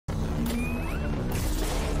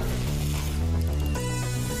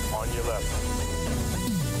left.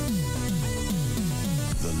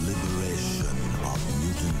 The liberation of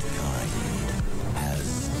mutant kind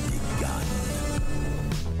has begun.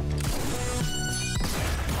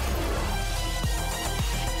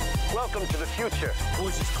 Welcome to the future.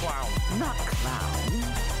 Who's this clown? Not clown,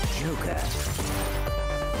 Joker.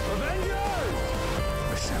 Avengers!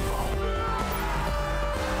 Assemble.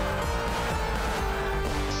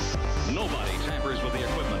 Nobody tampers with the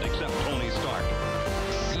equipment except Tony Stark.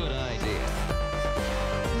 Good idea.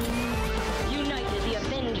 United, the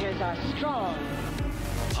Avengers are strong.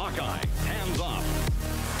 Hawkeye, hands off.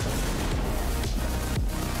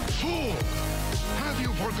 Fool! Have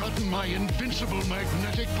you forgotten my invincible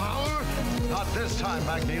magnetic power? Not this time,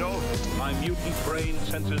 Magneto. My mutant brain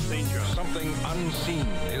senses danger. Something unseen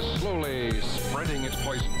is slowly spreading its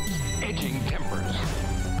poison, edging tempers.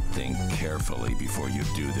 Think carefully before you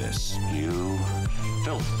do this. You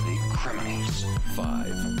filthy criminals.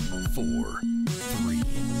 5, 4, 3,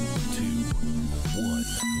 2, 1.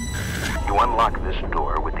 You unlock this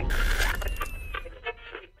door with the...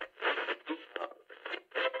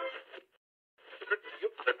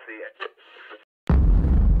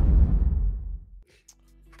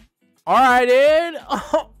 All right, Ed.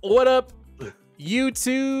 What up,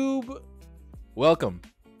 YouTube? Welcome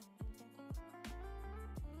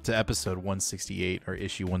to episode 168, or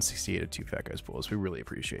issue 168 of 2Pulls. We really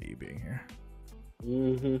appreciate you being here.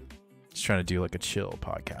 Just trying to do like a chill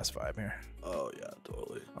podcast vibe here. Oh yeah,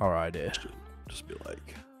 totally. All right, Ed. Just be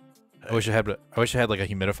like, hey. I wish I had like a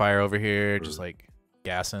humidifier over here, just like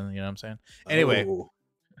gassing. You know what I'm saying? Anyway. Oh.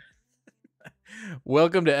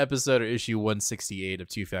 Welcome to episode or issue 168 of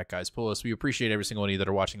 2Pulls. We appreciate every single one of you that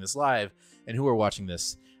are watching this live and who are watching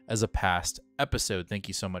this as a past episode. Thank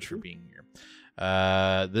you so much for being here.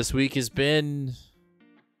 This week has been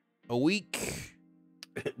a week.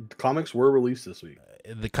 Comics were released this week.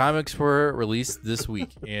 The comics were released this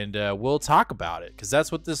week, and we'll talk about it because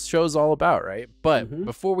that's what this show's all about, right? But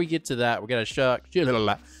before we get to that, we got to talk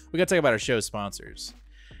about our show sponsors.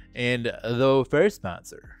 And the first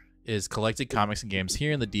sponsor is Collected Comics and Games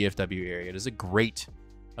here in the DFW area. It is a great,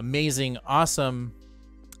 amazing, awesome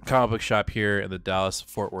comic book shop here in the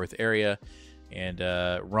Dallas-Fort Worth area. And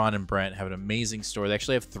Ron and Brent have an amazing store. They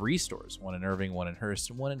actually have 3 stores, one in Irving, one in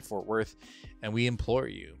Hurst, and one in Fort Worth. And we implore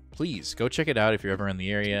you, please go check it out if you're ever in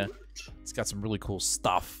the area. It's got some really cool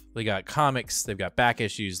stuff. They got comics, they've got back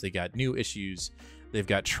issues, they got new issues, they've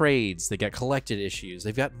got trades, they got collected issues,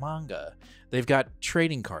 they've got manga, they've got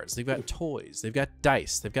trading cards, they've got toys, they've got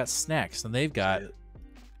dice, they've got snacks, and they've got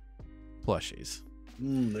plushies.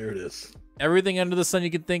 There it is. Everything under the sun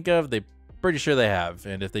you can think of, they pretty sure they have,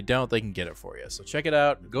 and if they don't, they can get it for you. So check it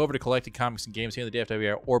out. Go over to Collected Comics and Games here in the DFW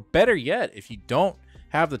area, or better yet, if you don't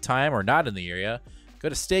have the time or not in the area, go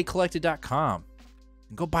to staycollected.com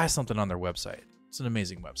and go buy something on their website. It's an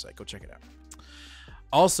amazing website. Go check it out.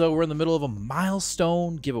 Also, we're in the middle of a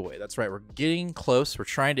milestone giveaway. That's right. We're getting close. We're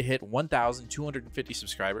trying to hit 1,250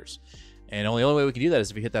 subscribers. And the only way we can do that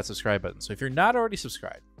is if you hit that subscribe button. So if you're not already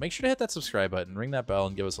subscribed, make sure to hit that subscribe button, ring that bell,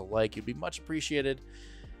 and give us a like. It'd be much appreciated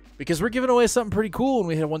because we're giving away something pretty cool when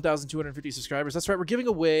we hit 1,250 subscribers. That's right. We're giving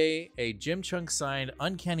away a Jim Chung signed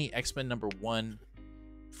Uncanny X-Men #1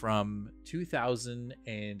 from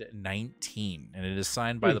 2019. And it is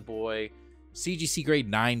signed by the boy CGC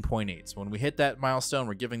grade 9.8. So when we hit that milestone,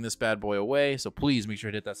 we're giving this bad boy away. So please make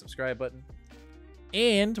sure to hit that subscribe button.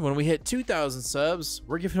 And when we hit 2,000 subs,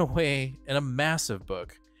 we're giving away in a massive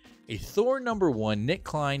book a Thor #1 Nick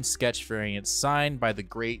Klein sketch variant signed by the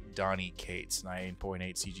great Donny Cates,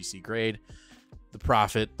 9.8 CGC grade. The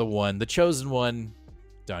prophet, the one, the chosen one,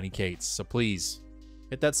 Donny Cates. So please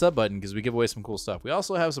hit that sub button because we give away some cool stuff. We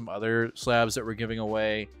also have some other slabs that we're giving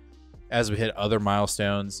away as we hit other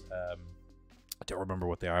milestones. I don't remember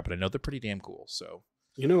what they are, but I know they're pretty damn cool. So,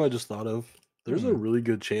 you know, I just thought of, there's a really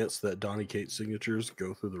good chance that Donny Cates signatures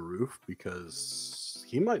go through the roof because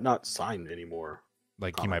he might not sign anymore.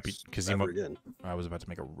 Like he might be, because he might. I was about to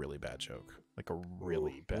make a really bad joke, like a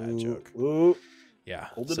really bad joke. Yeah,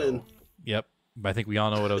 hold it in. Yep, but I think we all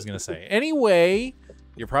know what I was gonna say. Anyway,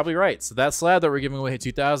 you're probably right. So that slab that we're giving away at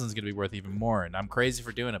 2,000 is gonna be worth even more, and I'm crazy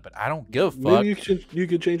for doing it, but I don't give a fuck. Maybe you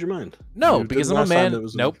could change your mind. No, because I'm a man.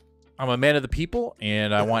 Nope. I'm a man of the people,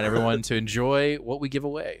 and I want everyone to enjoy what we give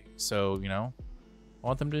away. So, you know, I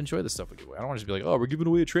want them to enjoy the stuff we give away. I don't want to just be like, oh, we're giving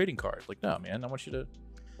away a trading card. Like, no, man, I want you to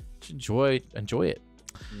enjoy it.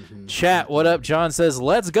 Chat, what up? John says,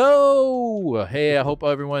 let's go. Hey, I hope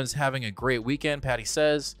everyone's having a great weekend. Patty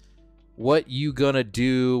says, what you gonna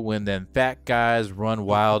do when them fat guys run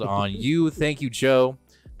wild on you? Thank you, Joe.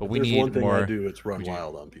 But we need one thing more. I do, it's run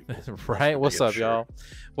wild on people. Right? What's up, y'all?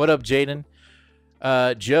 What up, Jaden?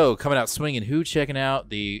 Joe coming out swinging. Who checking out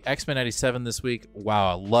the X-Men 97 this week?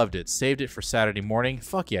 Wow, I loved it. Saved it for Saturday morning.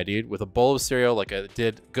 Fuck yeah, dude. With a bowl of cereal like I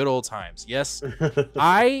did good old times. Yes,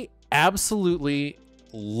 I absolutely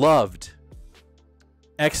loved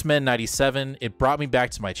X-Men 97. It brought me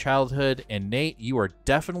back to my childhood. And Nate, you are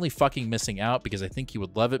definitely fucking missing out because I think you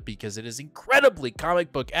would love it because it is incredibly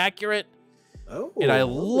comic book accurate. Oh, and I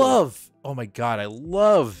love, oh my God, I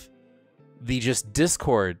love the just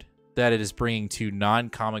discord that it is bringing to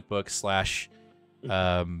non-comic book /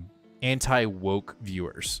 anti-woke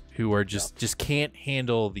viewers who are just can't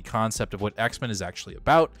handle the concept of what X-Men is actually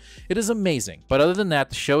about. It is amazing. But other than that,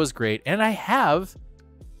 the show is great. And I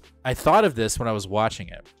thought of this when I was watching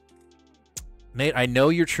it. Nate, I know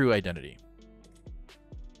your true identity.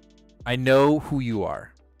 I know who you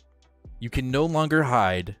are. You can no longer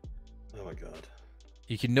hide. Oh my God.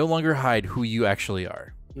 You can no longer hide who you actually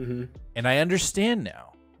are. Mm-hmm. And I understand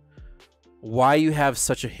now why you have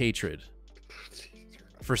such a hatred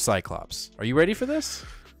for Cyclops. Are you ready for this?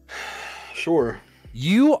 Sure.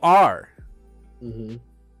 You are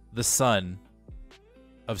the son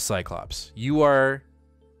of Cyclops. You are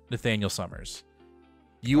Nathaniel Summers.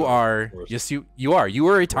 You are, yes, you are. You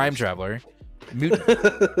are a time traveler. Mutant.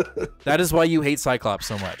 That is why you hate Cyclops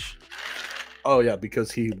so much. Oh, yeah,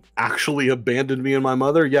 because he actually abandoned me and my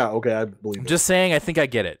mother? Yeah, okay, I believe I'm just saying, I think I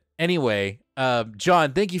get it. Anyway,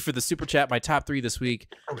 John, thank you for the super chat. My top 3 this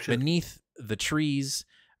week. Beneath the Trees,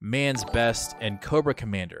 Man's Best, and Cobra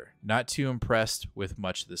Commander. Not too impressed with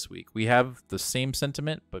much this week. We have the same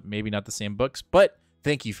sentiment, but maybe not the same books. But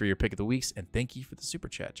thank you for your pick of the weeks, and thank you for the super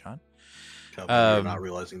chat, John. You're not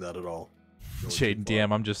realizing that at all. Shade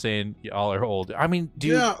DM, I'm just saying y'all are old. I mean,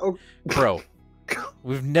 dude, yeah, bro,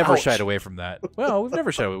 we've never shied away from that. Well, we've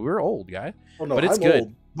never shied away. We're old, guy. Oh, no, but it's I'm good.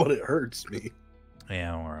 Old, but it hurts me.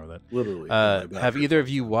 Yeah, I'm alright with it. Literally. Have either of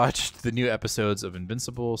you watched the new episodes of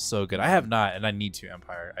Invincible? So good. I have not, and I need to,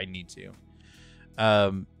 Empire. I need to.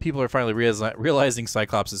 People are finally realizing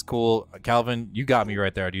Cyclops is cool. Calvin, you got me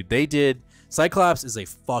right there, dude. They did. Cyclops is a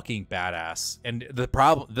fucking badass. And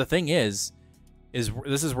the thing is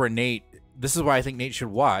this is where this is why I think Nate should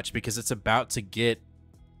watch, because it's about to get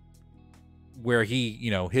where he,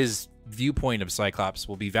 his viewpoint of Cyclops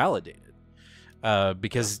will be validated.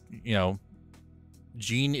 Because,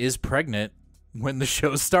 Jean is pregnant when the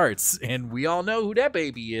show starts, and we all know who that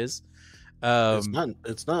baby is.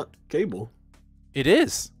 It's not Cable. It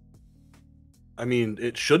is. I mean,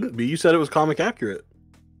 it shouldn't be. You said it was comic accurate.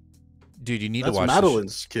 Dude, you need That's to watch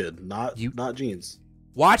Madeline's kid, not Jean's.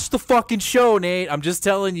 Watch the fucking show, Nate. I'm just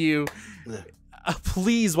telling you.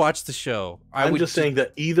 Please watch the show. I'm just saying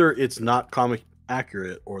that either it's not comic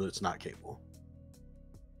accurate or it's not Cable.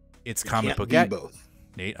 It's comic book both.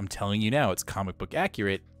 Nate, I'm telling you now, it's comic book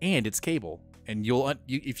accurate and it's Cable. And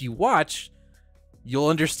if you watch, you'll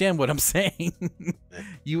understand what I'm saying.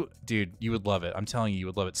 You would love it. I'm telling you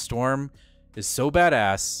would love it. Storm is so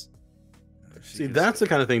badass. See, that's the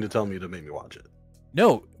kind of thing to tell me to make me watch it.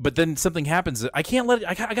 No, but then something happens. I can't let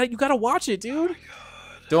it. You gotta watch it, dude.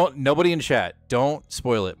 Nobody in chat. Don't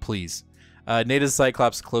spoil it, please. Nate is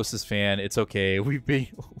Cyclops' closest fan. It's okay. We'll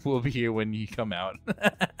be here when you come out.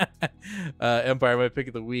 Empire, my pick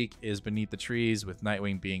of the week is Beneath the Trees, with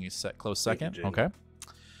Nightwing being a close second. Okay.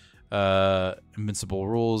 Invincible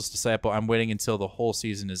Rules, Disciple. I'm waiting until the whole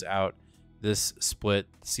season is out. This split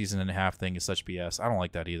season and a half thing is such BS. I don't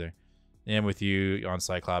like that either. And with you on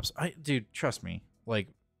Cyclops, dude, trust me. Like,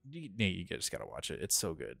 Nate, you just gotta watch it. It's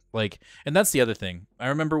so good. Like, and that's the other thing. I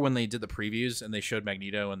remember when they did the previews and they showed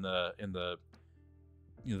Magneto in the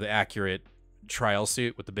the accurate trial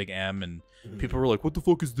suit with the big M, and people were like, "What the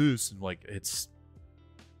fuck is this?" And like, it's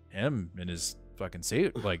him in his fucking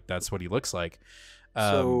suit. Like, that's what he looks like.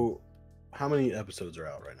 So, how many episodes are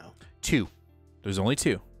out right now? 2. There's only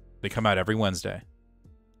 2. They come out every Wednesday.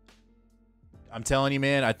 I'm telling you,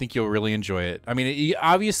 man, I think you'll really enjoy it. I mean,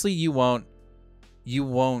 obviously you won't. I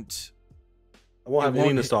won't have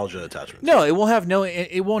any nostalgia attachment. No, it won't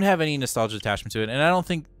have any nostalgia attachment to it, and I don't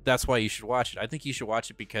think that's why you should watch it. I think you should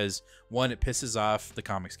watch it because, one, it pisses off the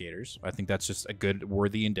comic skaters. I think that's just a good,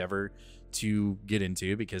 worthy endeavor to get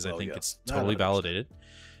into, because I think it's totally validated.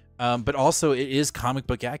 But also, it is comic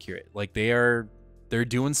book accurate. Like, they're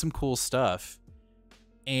doing some cool stuff,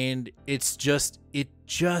 and it's just.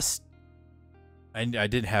 I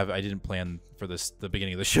didn't plan for the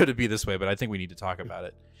beginning of the show to be this way, but I think we need to talk about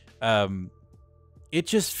it. It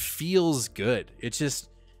just feels good. It's just,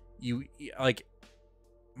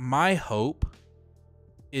 my hope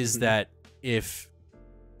is that if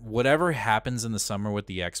whatever happens in the summer with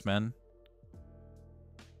the X-Men,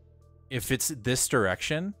 if it's this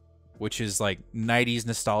direction, which is like 90s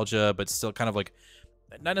nostalgia, but still kind of like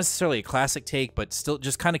not necessarily a classic take, but still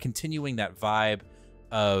just kind of continuing that vibe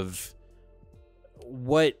of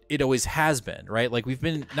what it always has been, right? Like we've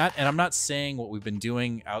been not, and I'm not saying what we've been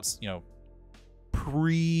doing out,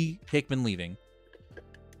 pre Hickman leaving,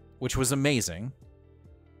 which was amazing.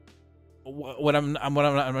 What I'm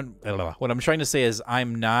trying to say is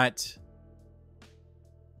I'm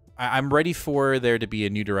ready for there to be a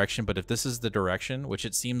new direction, but if this is the direction, which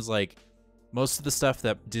it seems like most of the stuff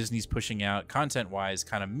that Disney's pushing out content-wise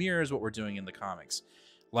kind of mirrors what we're doing in the comics.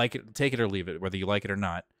 Like it, take it or leave it, whether you like it or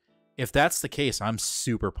not. If that's the case, I'm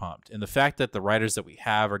super pumped. And the fact that the writers that we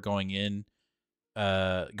have are going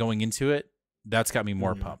into it, that's got me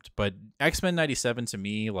more pumped. But X-Men 97 to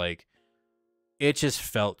me, like, it just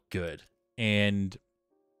felt good. And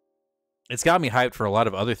it's got me hyped for a lot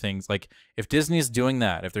of other things. Like, if Disney's doing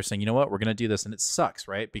that, if they're saying, you know what, we're going to do this, and it sucks,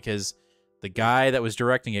 right? Because the guy that was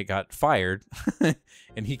directing it got fired,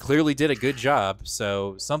 and he clearly did a good job,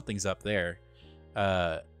 so something's up there.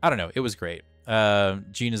 I don't know. It was great.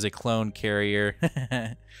 Jean is a clone carrier.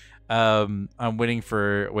 I'm waiting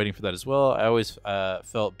for that as well. I always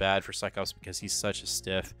felt bad for Cyclops because he's such a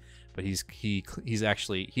stiff, but he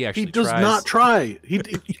does not try.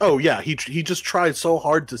 He just tried so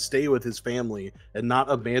hard to stay with his family and not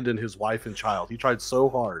abandon his wife and child. He tried so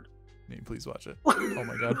hard. Nate, please watch it. Oh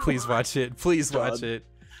my God, please watch it. Please watch it.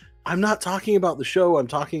 I'm not talking about the show. I'm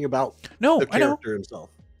talking about the character himself.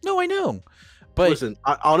 No, I know. But listen,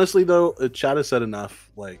 honestly though, Chad has said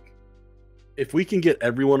enough. Like, if we can get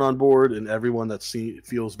everyone on board and everyone that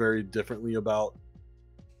feels very differently about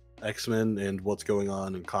X-Men and what's going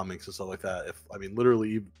on in comics and stuff like that,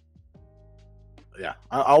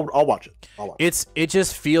 I'll watch it. It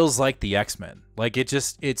just feels like the X-Men. Like I'm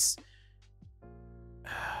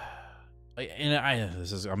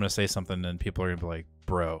gonna say something and people are gonna be like,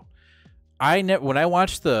 bro. When I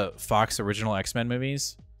watched the Fox original X-Men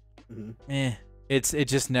movies,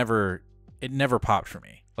 it never popped for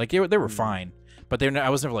me. Like they were fine, but I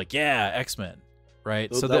was never like, yeah, X-Men,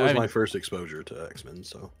 right? So that was my first exposure to X-Men.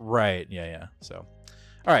 So right, yeah. So,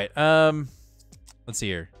 all right, let's see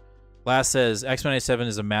here. Last says X-Men 97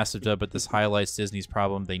 is a massive dub, but this highlights Disney's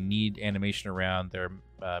problem. They need animation around their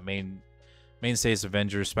mainstays,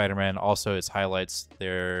 Avengers, Spider-Man. Also, it highlights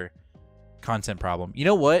their content problem. You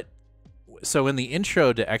know what? So in the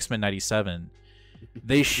intro to X-Men 97,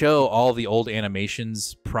 they show all the old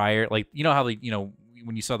animations prior. Like, you know how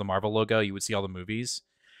when you saw the Marvel logo, you would see all the movies.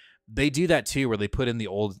 They do that too, where they put in the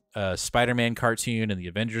old Spider-Man cartoon and the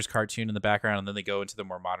Avengers cartoon in the background, and then they go into the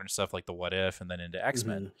more modern stuff like the What If, and then into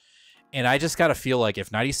X-Men. And I just gotta feel like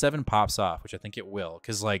if 97 pops off, which I think it will,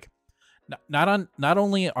 because like not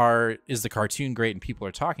only is the cartoon great and people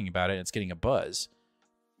are talking about it and it's getting a buzz,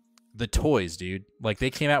 the toys, dude, like they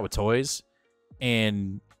came out with toys,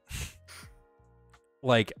 and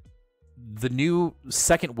like the new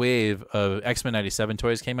second wave of X-Men 97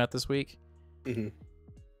 toys came out this week. I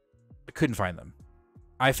couldn't find them.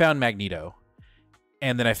 I found Magneto,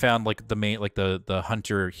 and then I found like the main, like the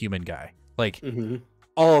hunter human guy, like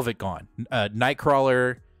all of it gone.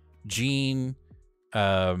 Nightcrawler, Jean,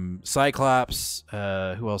 Cyclops,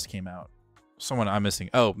 who else came out? Someone I'm missing.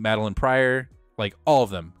 Oh, Madeline Pryor, like all of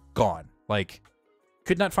them gone. Like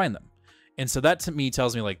could not find them. And so that to me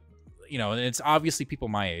tells me, like, you know, and it's obviously people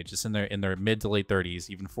my age, it's in their mid to late 30s,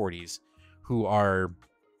 even 40s, who are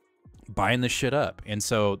buying this shit up. And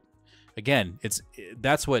so again,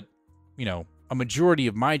 that's what, you know, a majority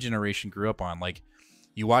of my generation grew up on. Like,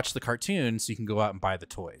 you watch the cartoon so you can go out and buy the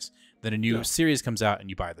toys. Then a new series comes out and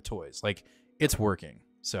you buy the toys. Like, it's working.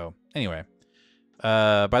 So anyway,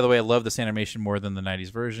 by the way, I love this animation more than the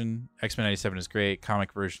 90s version. X-Men 97 is great.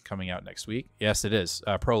 Comic version coming out next week. Yes, it is.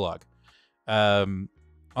 Prologue.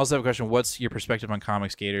 Also have a question. What's your perspective on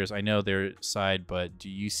comics gators? I know their side, but do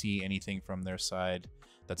you see anything from their side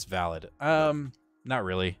that's valid? Not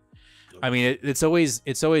really. I mean, it's always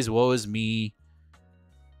woe is me.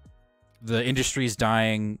 The industry's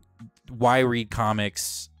dying. Why read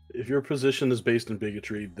comics? If your position is based in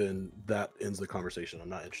bigotry, then that ends the conversation. I'm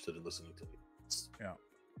not interested in listening to you. Yeah.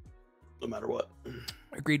 No matter what.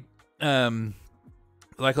 Agreed.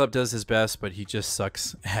 Black Club does his best, but he just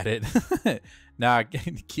sucks at it. Nah,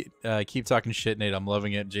 keep talking shit, Nate. I'm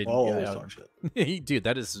loving it. Jaden, talk shit. Dude,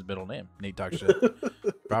 that is his middle name. Nate talks shit.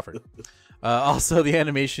 Crawford. Also, the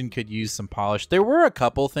animation could use some polish. There were a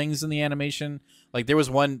couple things in the animation. Like there was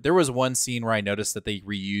one scene where I noticed that they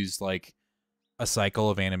reused like a cycle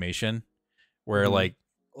of animation, where like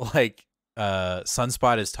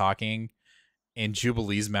Sunspot is talking, and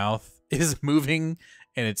Jubilee's mouth is moving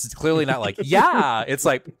and it's clearly not like yeah, it's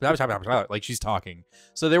like like she's talking.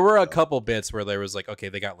 So there were a couple bits where there was like, okay,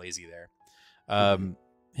 they got lazy there.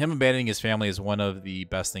 Him abandoning his family is one of the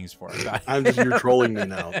best things for him. You're trolling me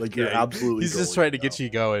now. Like you're absolutely. He's just trying to get you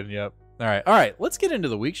going. Yep. All right. Let's get into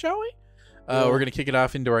the week, shall we? We're gonna kick it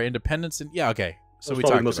off into our independence, and okay. So we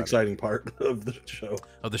talked the most exciting part of the show.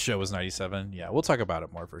 The show was 97. Yeah, we'll talk about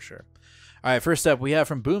it more for sure. All right, first up, we have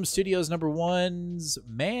from Boom Studios #1's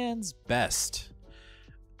Man's Best.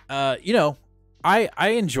 I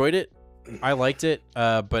enjoyed it. I liked it,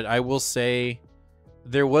 but I will say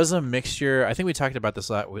there was a mixture. I think we talked about this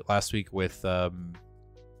last week with what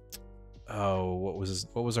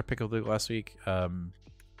was our pick of the week last week?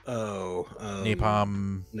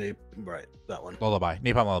 Napalm. Right, that one.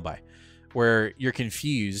 Napalm Lullaby, where you're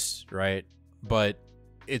confused, right? But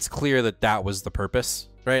it's clear that was the purpose,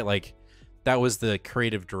 right? Like that was the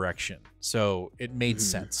creative direction, so it made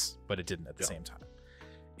sense, but it didn't at the same time.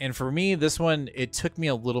 And for me, this one, it took me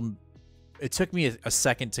a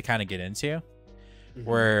second to kind of get into,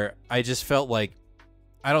 where I just felt like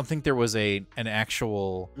I don't think there was an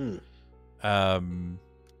actual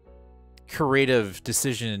creative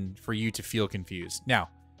decision for you to feel confused. Now,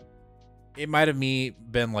 it might have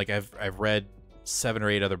been like I've read 7 or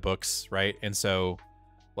 8 other books, right? And so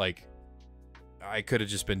like I could have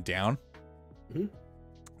just been down.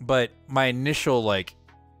 But my initial like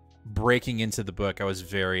breaking into the book, I was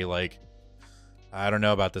very like, I don't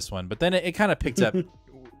know about this one. But then it kind of picked up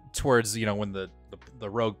towards, when the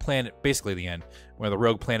rogue planet, basically the end, where the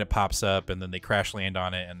rogue planet pops up and then they crash land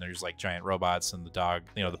on it and there's like giant robots and the dog,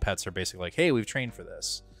 the pets are basically like, hey, we've trained for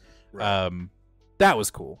this. Right. That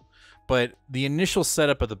was cool. But the initial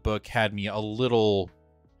setup of the book had me a little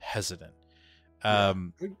hesitant. I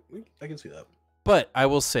can see that. But I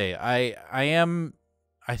will say, I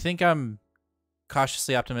think I'm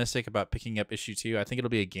cautiously optimistic about picking up issue 2. I think it'll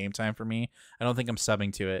be a game time for me. I don't think I'm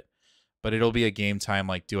subbing to it, but it'll be a game time.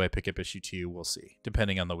 Like, do I pick up issue 2? We'll see,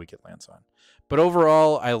 depending on the week it lands on. But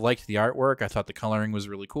overall, I liked the artwork. I thought the coloring was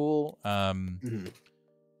really cool.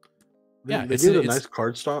 They did a nice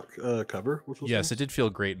cardstock cover. Yes, it did feel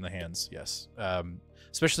great in the hands. Yes,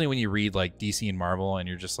 especially when you read like DC and Marvel, and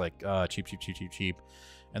you're just like, cheap,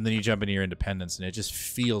 and then you jump into your independence, and it just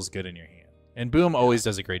feels good in your hand. And Boom always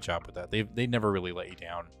does a great job with that. They never really let you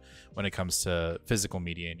down when it comes to physical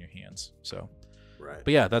media in your hands. So, right.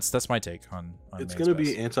 But yeah, that's my take on it's going to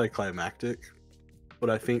be anticlimactic, but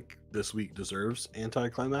I think this week deserves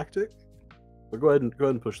anticlimactic. But go ahead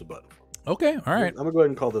and push the button. Okay, all right. I'm gonna go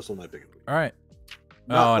ahead and call this one my pick of the week. All right.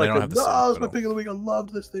 And I don't have this. It's my pick of the week. I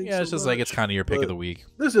loved this thing. Yeah, it's just like it's kind of your pick of the week.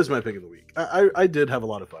 This is my pick of the week. I did have a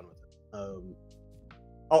lot of fun with it.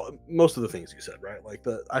 Most of the things you said, right? Like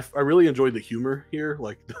I really enjoyed the humor here.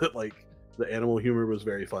 Like the animal humor was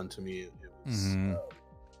very fun to me. It was I don't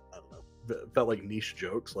know. It felt like niche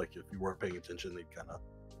jokes. Like if you weren't paying attention, they'd kind of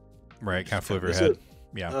flew over your head.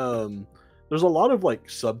 Yeah. There's a lot of like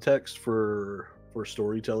subtext for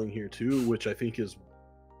storytelling here too, which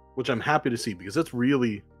I'm happy to see, because that's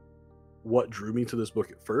really what drew me to this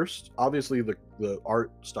book at first. Obviously the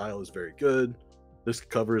art style is very good. This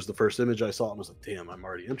cover is the first image I saw and was like, damn, I'm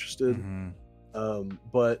already interested.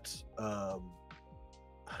 But I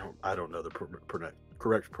don't know the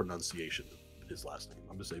correct pronunciation of his last name.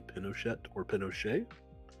 I'm gonna say Pinochet or Pinochet.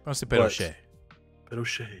 I'll say Pinochet.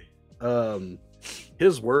 Pinochet.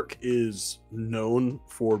 His work is known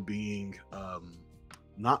for being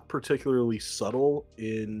not particularly subtle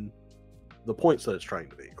in the points that it's trying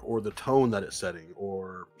to make, or the tone that it's setting,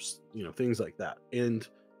 or things like that. And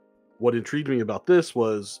what intrigued me about this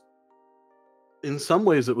was, in some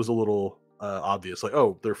ways, it was a little obvious, like,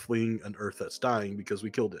 oh, they're fleeing an Earth that's dying because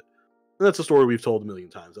we killed it. And that's a story we've told a million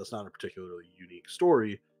times. That's not a particularly unique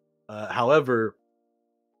story. However,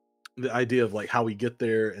 the idea of like how we get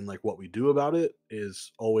there and like what we do about it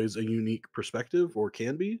is always a unique perspective, or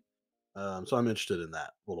can be. So I'm interested in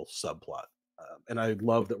that little subplot. And I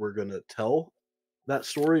love that we're going to tell that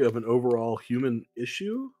story of an overall human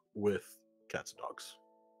issue with cats and dogs.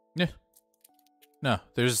 Yeah. No,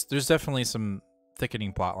 there's definitely some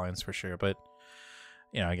thickening plot lines for sure, but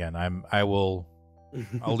again, I'll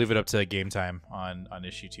leave it up to game time on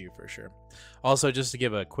issue 2 for sure. Also, just to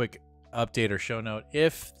give a quick update or show note,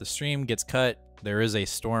 if the stream gets cut, there is a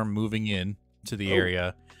storm moving in to the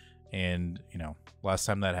area, and last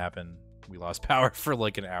time that happened, we lost power for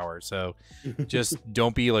like an hour. So just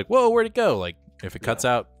don't be like, whoa, where'd it go? Like if it cuts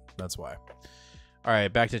out, that's why. All right,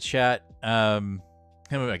 back to chat.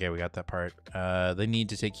 Okay, we got that part. They need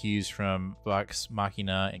to take cues from Vox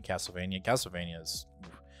Machina and Castlevania. Castlevania's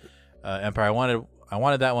Empire. I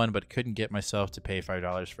wanted that one, but couldn't get myself to pay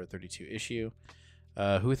 $5 for a 32 issue.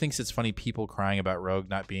 Who thinks it's funny people crying about Rogue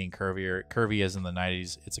not being curvy as in the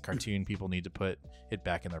 90s? It's a cartoon. People need to put it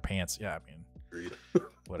back in their pants. Yeah, I mean,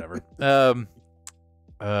 whatever.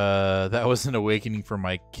 That was an awakening for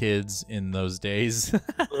my kids in those days.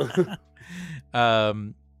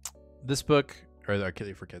 This book, or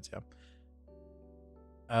for kids, yeah.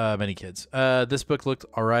 Many kids. This book looked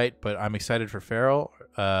all right, but I'm excited for Farrell.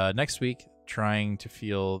 Next week, trying to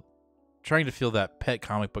feel that pet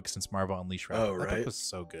comic book since Marvel Unleashed. Oh, that right. book was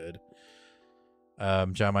so good.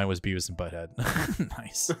 John, mine was Beavis and Butthead.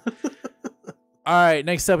 Nice. All right,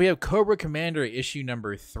 next up we have Cobra Commander issue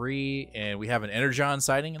number 3, and we have an Energon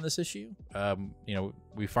sighting in this issue.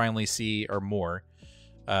 We finally see, or more.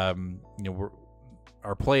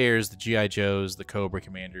 Our players, the GI Joes, the Cobra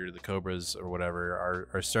Commander, the Cobras, or whatever,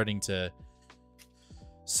 are starting to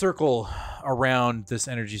circle around this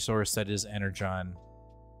energy source that is Energon.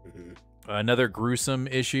 Mm-hmm. Another gruesome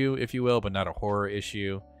issue, if you will, but not a horror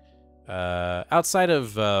issue. Outside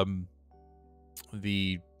of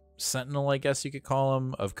the Sentinel, I guess you could call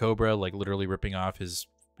him, of Cobra, like literally ripping off his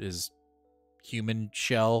human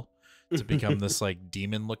shell to become this like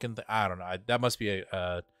demon looking thing. I don't know. That must be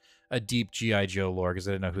a deep GI Joe lore, because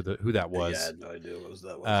I didn't know who that was. Yeah, I had no idea what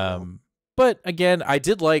that was. But again, I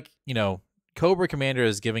did like, Cobra Commander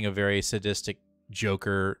is giving a very sadistic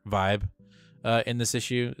Joker vibe in this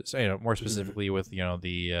issue. So, more specifically with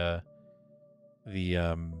the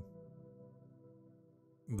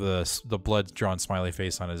blood drawn smiley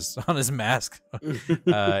face on his mask,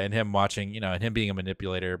 and him watching, and him being a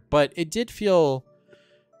manipulator. But it felt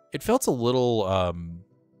a little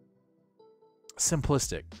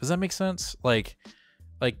simplistic. Does that make sense? Like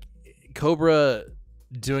Cobra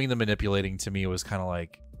doing the manipulating to me was kind of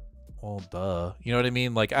like, well, duh. You know what I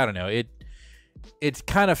mean? Like, I don't know. It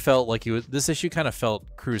kind of felt like this issue kind of felt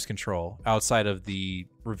cruise control outside of the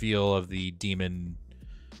reveal of the demon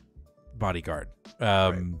bodyguard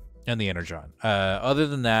and the Energon. Other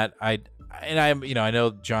than that, I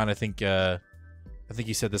know, John, I think you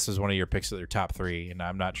said this was one of your picks of your top 3, and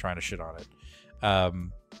I'm not trying to shit on it.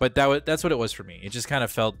 But that's what it was for me. It just kind of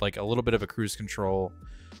felt like a little bit of a cruise control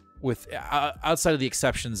with outside of the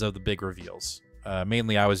exceptions of the big reveals.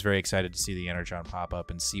 Mainly, I was very excited to see the Energon pop up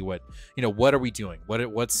and see what are we doing?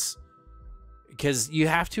 What's, because you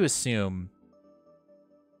have to assume.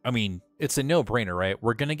 I mean, it's a no-brainer, right?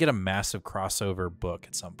 We're gonna get a massive crossover book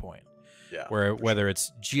at some point. Yeah. Whether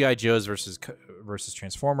it's GI Joes versus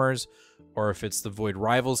Transformers, or if it's the Void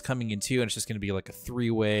Rivals coming in too, and it's just gonna be like a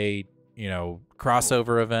 3-way,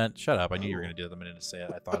 crossover event. Shut up! I knew you were gonna do it the minute to say it.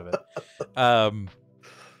 I thought of it.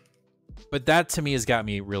 But that to me has got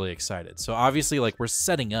me really excited. So obviously, like, we're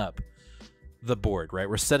setting up the board, right?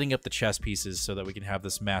 We're setting up the chess pieces so that we can have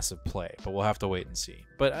this massive play, but we'll have to wait and see.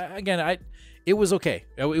 But again, it was okay.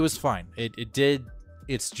 It was fine. It did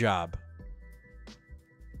its job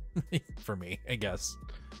for me, I guess.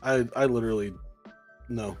 I literally,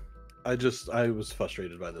 no. I was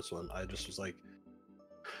frustrated by this one. I just was like,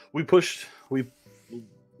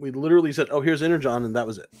 we literally said, oh, here's Energon, and that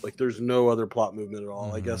was it. Like, there's no other plot movement at all.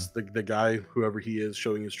 Mm-hmm. I guess the guy, whoever he is,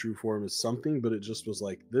 showing his true form is something, but it just was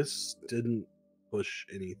like, this didn't push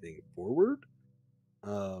anything forward.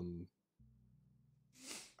 I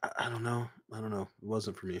don't know. It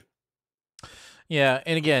wasn't for me. Yeah,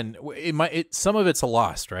 and again, some of it's a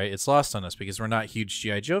lost, right? It's lost on us because we're not huge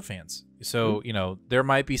GI Joe fans. So, there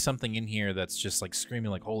might be something in here that's just like screaming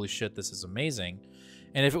like, holy shit, this is amazing.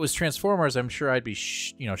 And if it was Transformers, I'm sure I'd be,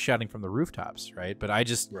 shouting from the rooftops, right? But I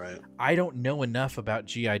don't know enough about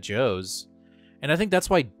GI Joes, and I think that's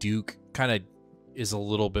why Duke kind of is a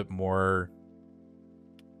little bit more.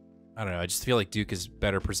 I don't know. I just feel like Duke is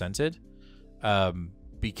better presented,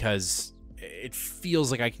 because it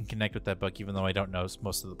feels like I can connect with that book, even though I don't know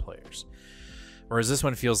most of the players. Whereas this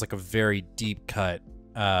one feels like a very deep cut.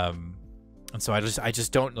 And so I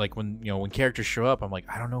just don't like when characters show up, I'm like,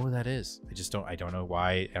 I don't know who that is. I don't know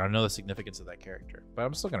why. I don't know the significance of that character, but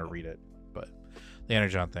I'm still going to read it. But the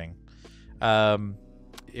Energon thing,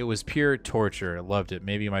 it was pure torture. I loved it.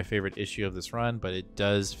 Maybe my favorite issue of this run, but it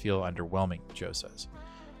does feel underwhelming, Joe says.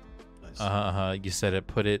 Nice. You said it,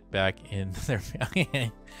 put it back in there.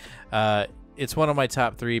 It's one of my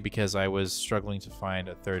top 3 because I was struggling to find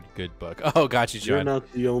a third good book. Oh, got you, John. You're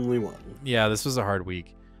not the only one. Yeah, this was a hard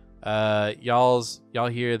week. Y'all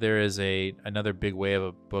hear there is another big wave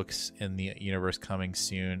of books in the universe coming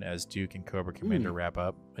soon as Duke and Cobra Commander wrap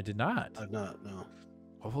up. I did not. I've not, no.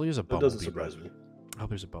 Hopefully there's a Bumblebee. That doesn't surprise me. I hope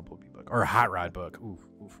there's a Bumblebee book or a Hot Rod book. Oof.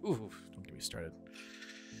 Don't get me started.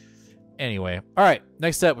 Anyway, all right.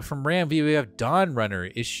 Next up from Ram V, we have Dawn Runner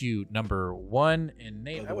issue number 1. And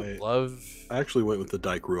Nate, I would love. I actually went with the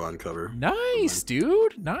Dyke Ruan cover. Nice,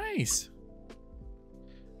 dude. Nice.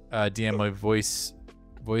 Damn, my voice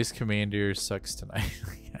commander sucks tonight.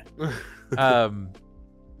 All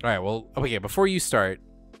right. Well, okay. Before you start,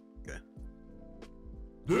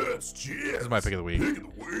 this is my pick of the week.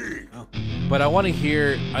 Oh. But I want to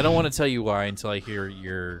hear. I don't want to tell you why until I hear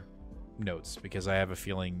your notes, because I have a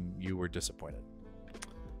feeling you were disappointed.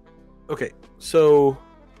 Okay, so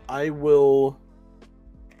I will,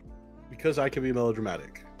 because I can be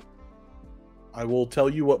melodramatic, I will tell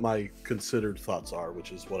you what my considered thoughts are,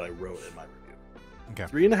 which is what I wrote in my review. Okay.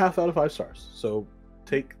 3.5 out of 5 stars. So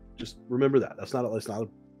just remember that. That's not a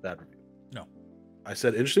bad review. No. I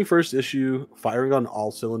said interesting first issue, firing on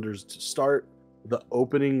all cylinders to start. The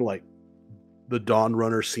opening, like the Dawn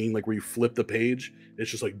Runner scene, like where you flip the page, it's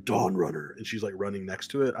just like Dawn Runner, and she's like running next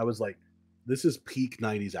to it. I was like, this is peak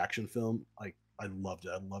 90s action film. Like, I loved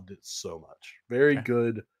it. I loved it so much. Very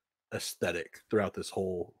good aesthetic throughout this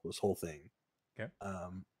whole thing. Okay.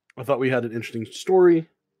 I thought we had an interesting story,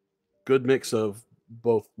 good mix of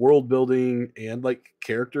both world building and like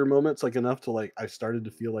character moments, like enough to like I started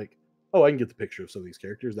to feel like, oh, I can get the picture of some of these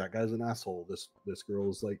characters. That guy's an asshole. This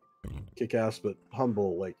girl's like kick ass but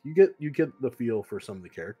humble. Like you get the feel for some of the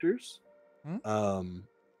characters. The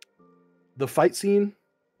fight scene,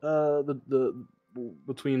 the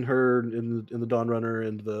between her in the Dawn Runner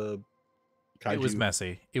and the kaiju, it was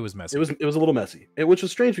messy. It was messy. It was a little messy, which was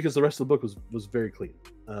strange because the rest of the book was very clean.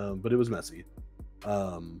 But it was messy.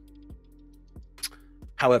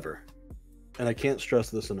 However, and I can't stress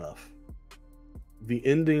this enough, the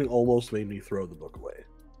ending almost made me throw the book away.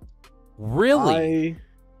 Really?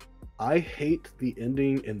 I hate the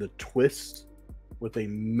ending and the twist with a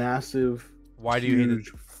massive, why do you hate it?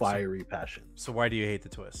 Fiery passion. So why do you hate the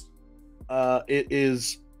twist? Have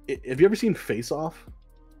you ever seen Face Off?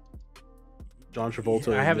 John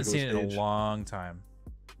Travolta. I haven't seen it in a long time.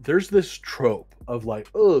 There's this trope of like,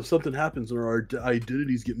 oh, if something happens and our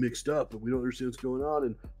identities get mixed up and we don't understand what's going on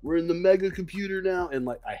and we're in the mega computer now, and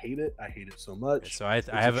like I hate it so much. So I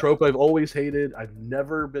have a trope I've always hated. I've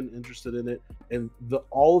never been interested in it, and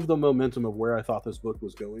all of the momentum of where I thought this book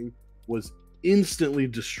was going was instantly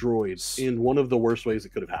destroyed in one of the worst ways it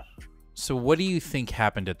could have happened. So what do you think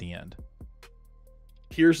happened at the end?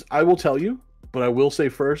 I will tell you, but I will say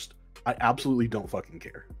first, I absolutely don't fucking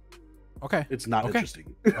care. Okay. It's not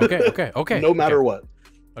interesting. Okay. No matter what.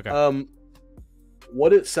 Okay.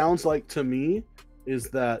 What it sounds like to me is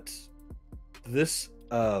that this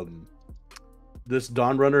Dawn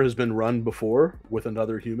Runner has been run before with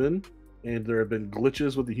another human, and there have been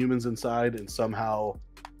glitches with the humans inside, and somehow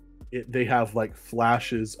they have like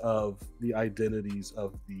flashes of the identities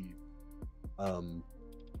of the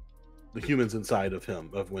humans inside of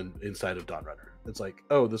him, inside of Dawn Runner. It's like,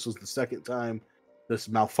 oh, this was the second time this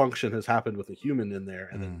malfunction has happened with a human in there,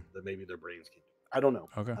 and then maybe their brains can. I don't know.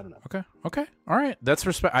 Okay. I don't know. Okay. All right. That's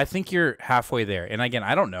respect. I think you're halfway there. And again,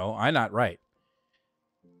 I don't know. I'm not right.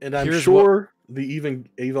 And I'm sure the even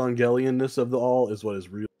Evangelionness of the all is what is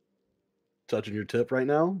really touching your tip right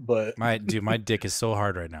now. But my dick is so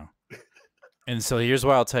hard right now. And so here's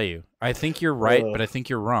what I'll tell you. I think you're right, but I think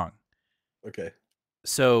you're wrong. Okay.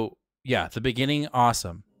 So yeah, the beginning,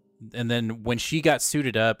 awesome. And then when she got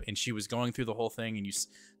suited up and she was going through the whole thing, and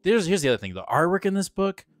here's the other thing: the artwork in this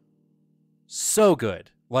book, so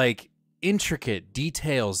good, like intricate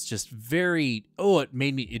details, just very. Oh,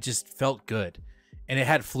 it just felt good, and it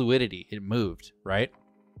had fluidity. It moved right.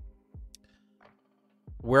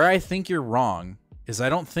 Where I think you're wrong is I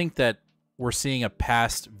don't think that we're seeing a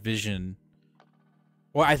past vision.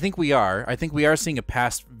 Well, I think we are. I think we are seeing a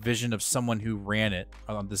past vision of someone who ran it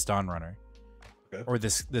on this Dawn Runner. Okay. Or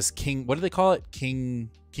this king, what do they call it? King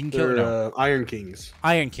Killer? No. Iron Kings.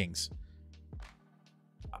 Iron Kings.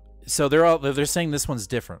 So they're saying this one's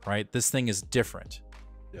different, right? This thing is different.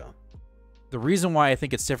 Yeah. The reason why I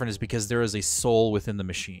think it's different is because there is a soul within the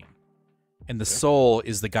machine. And the soul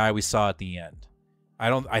is the guy we saw at the end.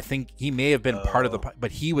 I think he may have been part of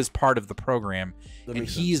but he was part of the program, and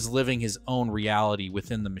he's living his own reality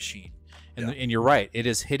within the machine. And you're right, it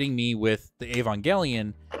is hitting me with the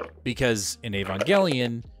Evangelion, because in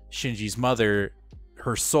Evangelion, Shinji's mother,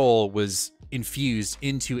 her soul was infused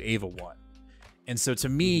into Eva 1. And so to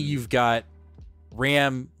me, you've got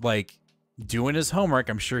Ram like doing his homework.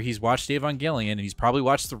 I'm sure he's watched Evangelion, and he's probably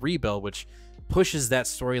watched the Rebuild, which pushes that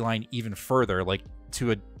storyline even further, like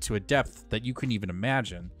to a depth that you couldn't even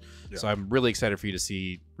imagine. Yeah. So I'm really excited for you to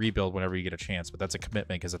see Rebuild whenever you get a chance, but that's a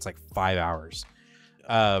commitment because it's like 5 hours.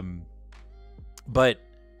 Yeah. But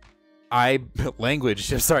language.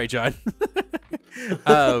 Sorry, John.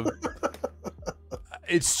 um,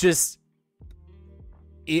 it's just,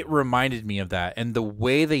 it reminded me of that, and the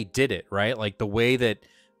way they did it, right? Like the way that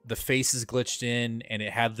the faces glitched in, and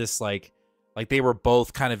it had this like they were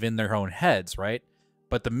both kind of in their own heads, right?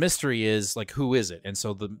 But the mystery is like, who is it? And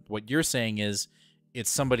so what you're saying is it's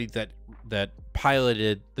somebody that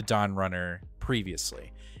piloted the Dawn Runner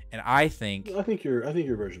previously. And I think your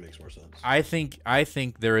version makes more sense. I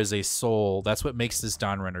think there is a soul. That's what makes this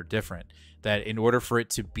Dawn Runner different. That in order for it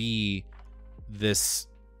to be this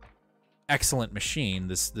excellent machine,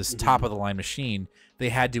 this top of the line machine, they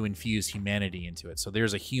had to infuse humanity into it. So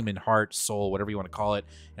there's a human heart, soul, whatever you want to call it.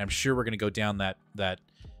 And I'm sure we're going to go down that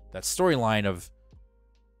storyline of,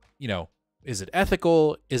 you know, is it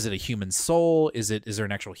ethical? Is it a human soul? Is there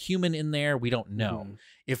an actual human in there? We don't know.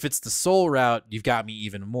 If it's the soul route, you've got me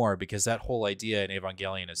even more, because that whole idea in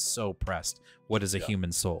Evangelion is so pressed. What is a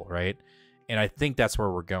human soul, right? And I think that's where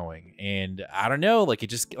we're going. And I don't know, like, it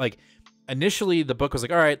just, like, initially the book was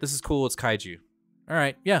like, all right, this is cool, it's kaiju. All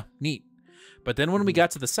right, yeah, neat. But then when we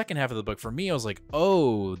got to the second half of the book, for me, I was like,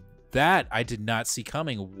 oh, that I did not see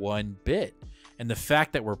coming one bit. And the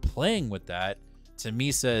fact that we're playing with that, to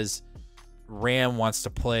me, says Ram wants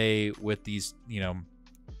to play with these, you know,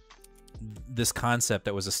 this concept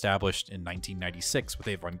that was established in 1996 with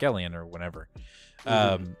Evangelion or whenever.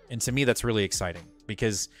 And to me, that's really exciting,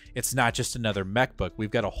 because it's not just another mech book.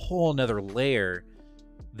 We've got a whole nother layer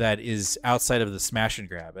that is outside of the smash and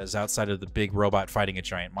grab, as outside of the big robot fighting a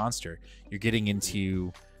giant monster. You're getting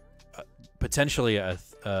into potentially a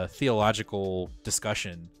theological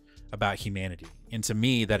discussion about humanity. And to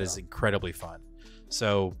me, that is incredibly fun.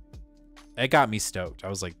 So it got me stoked. I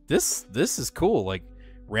was like, this is cool. Like,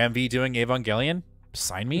 Ram V doing Evangelion,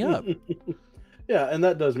 sign me up. Yeah, and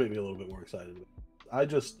that does make me a little bit more excited.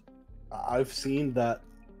 I've seen that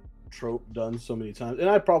trope done so many times, and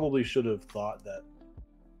I probably should have thought that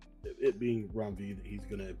it being Ram V, that he's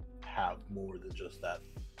gonna have more than just that.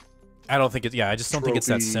 I don't think I just don't think it's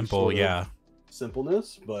that simple. Yeah,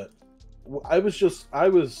 simpleness. But I was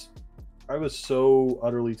so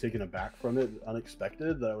utterly taken aback from it,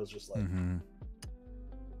 unexpected, that I was just like,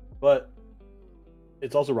 but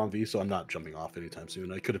it's also Ram V, so I'm not jumping off anytime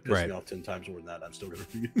soon. I could have pissed me off 10 times more than that. I'm still gonna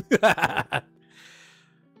read.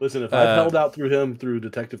 Listen, if I've held out through him through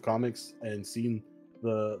Detective Comics and seen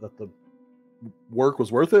that the work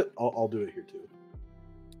was worth it, I'll do it here too.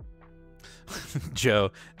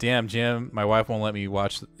 Joe, damn, Jim, my wife won't let me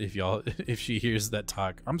watch if she hears that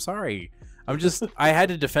talk. I'm sorry. I had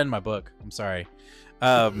to defend my book. I'm sorry.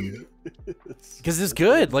 Because it's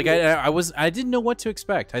good. Like I didn't know what to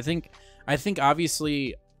expect. I think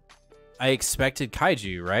obviously I expected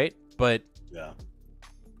kaiju, right? But yeah,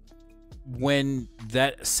 when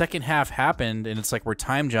that second half happened and it's like we're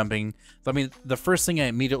time jumping, I mean, the first thing I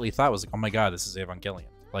immediately thought was like, oh my god, this is Evangelion.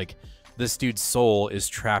 Like, this dude's soul is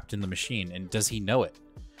trapped in the machine, and does he know it?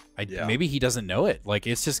 Maybe he doesn't know it. Like,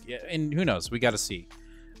 it's just, and who knows? We got to see.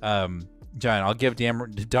 John, I'll give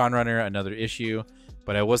Dawn Runner another issue,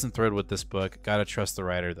 but I wasn't thrilled with this book. Gotta trust the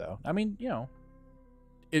writer, though. I mean, you know,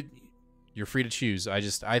 you're free to choose.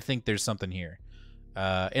 I think there's something here.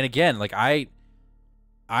 And again, like,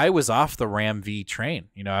 I was off the Ram V train.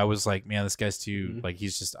 You know, I was like, man, this guy's too like,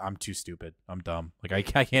 I'm too stupid. I'm dumb.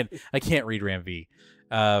 Like, I can't read Ram V.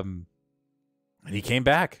 And he came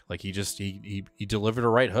back. Like, he delivered a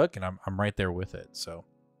right hook, and I'm right there with it. So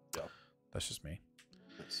yeah, that's just me.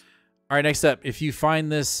 Nice. All right, next up, If You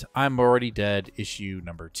Find This, I'm Already Dead, issue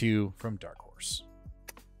number 2 from Dark Horse.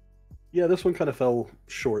 Yeah, this one kind of fell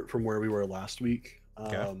short from where we were last week.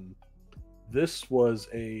 Okay. This was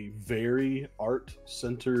a very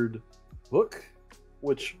art-centered book,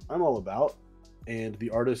 which I'm all about, and the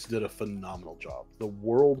artist did a phenomenal job. The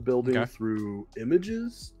world building through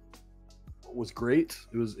images was great.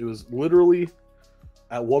 It was literally,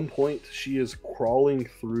 at one point, she is crawling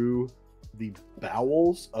through the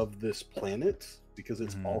bowels of this planet, because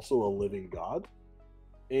it's also a living god.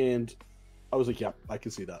 And I was like, yeah, I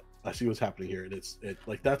can see that. I see what's happening here. And it's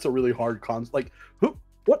like, that's a really hard like,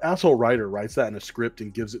 what asshole writer writes that in a script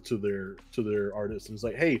and gives it to their artist and is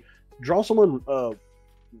like, hey, draw someone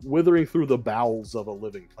withering through the bowels of a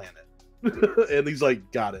living planet. And he's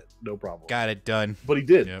like, got it, no problem, got it done. But he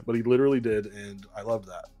did. But he literally did, and I loved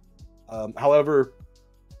that. However,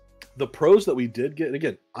 the prose that we did get, and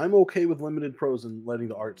again, I'm okay with limited prose and letting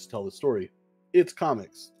the arts tell the story. It's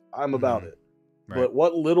comics, I'm about it. Right. But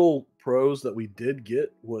what little prose that we did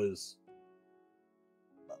get was,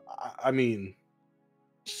 I mean,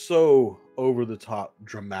 so over the top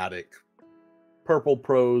dramatic, purple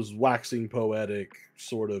prose, waxing poetic,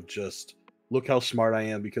 sort of just look how smart I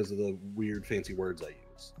am because of the weird fancy words I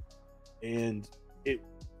use. And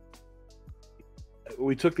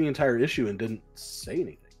we took the entire issue and didn't say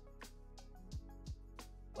anything.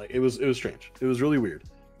 Like it was strange. It was really weird.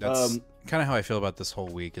 That's kind of how I feel about this whole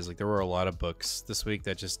week. Is like there were a lot of books this week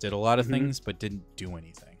that just did a lot of things but didn't do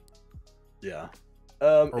anything. Yeah.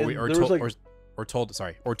 Or told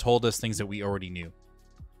us things that we already knew.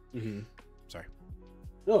 Sorry.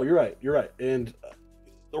 No, you're right. You're right. And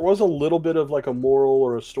there was a little bit of like a moral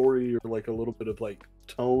or a story or like a little bit of like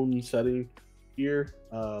tone setting here.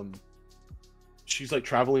 She's like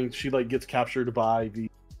traveling. She like gets captured by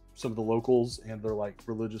some of the locals, and they're like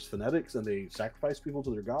religious fanatics, and they sacrifice people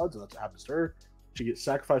to their gods, and that's what happens to her. She gets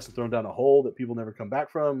sacrificed and thrown down a hole that people never come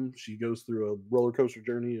back from. She goes through a roller coaster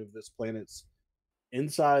journey of this planet's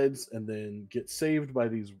insides, and then gets saved by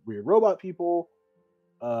these weird robot people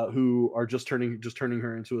who are just turning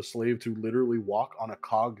her into a slave to literally walk on a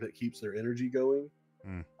cog that keeps their energy going.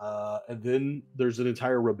 And then there's an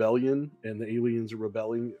entire rebellion, and the aliens are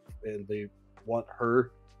rebelling, and they want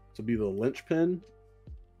her to be the linchpin.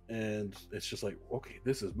 And it's just like, okay,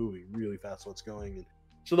 this is moving really fast. What's going? And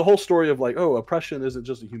so the whole story of like, oh, oppression isn't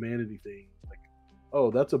just a humanity thing. Like,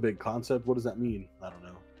 oh, that's a big concept. What does that mean? I don't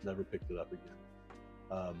know. Never picked it up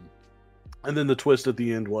again. And then the twist at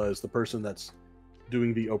the end was the person that's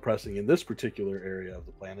doing the oppressing in this particular area of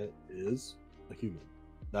the planet is a human.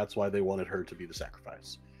 That's why they wanted her to be the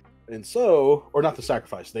sacrifice. And so, or not the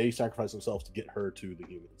sacrifice, they sacrificed themselves to get her to the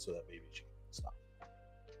human so that maybe she can stop.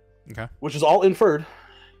 Okay. Which is all inferred.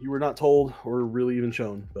 You were not told or really even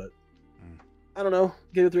shown, but I don't know.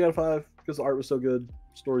 Gave it 3 out of 5 because the art was so good.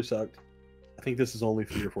 Story sucked. I think this is only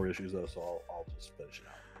 3 or 4 issues though, so I'll just finish it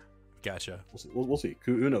out. Gotcha. We'll see.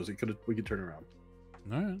 Who knows? We could turn around.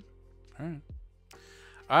 All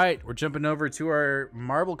right. We're jumping over to our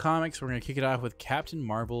Marvel comics. We're gonna kick it off with Captain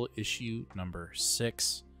Marvel issue number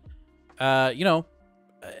 6. Got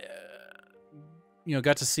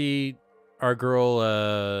to see our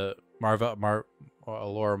girl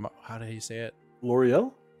Laura, how do you say it?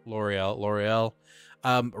 L'Oreal.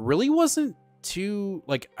 Really wasn't too,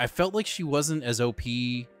 like, I felt like she wasn't as OP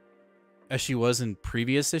as she was in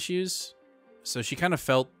previous issues. So she kind of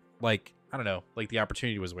felt like, I don't know, like the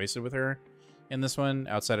opportunity was wasted with her in this one,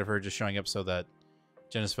 outside of her just showing up so that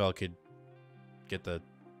Genisfell could get the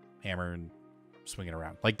hammer and swing it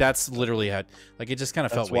around. Like that's literally had, like, it just kind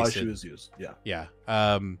of felt wasted. That's why she was used. Yeah.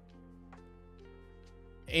 Yeah.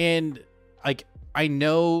 And like, I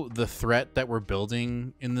know the threat that we're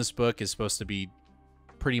building in this book is supposed to be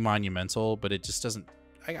pretty monumental, but it just doesn't.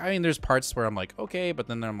 I mean, there's parts where I'm like, okay, but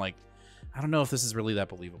then I'm like, I don't know if this is really that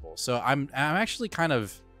believable. So I'm actually kind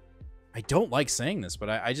of, I don't like saying this, but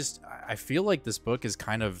I feel like this book is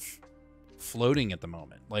kind of floating at the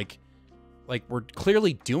moment. Like we're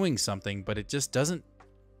clearly doing something, but it just doesn't,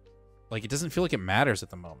 like, it doesn't feel like it matters at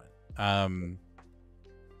the moment.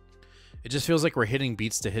 It just feels like we're hitting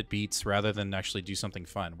beats to hit beats rather than actually do something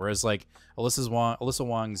fun. Whereas like Alyssa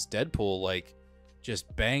Wong's Deadpool, like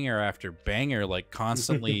just banger after banger, like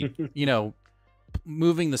constantly,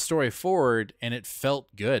 moving the story forward, and it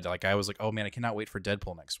felt good. Like I was like, oh man, I cannot wait for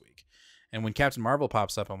Deadpool next week. And when Captain Marvel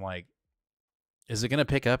pops up, I'm like, is it going to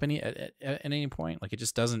pick up at any point? Like it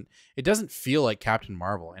just doesn't. It doesn't feel like Captain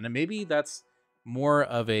Marvel, and maybe that's more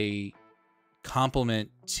of a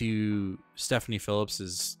compliment to Stephanie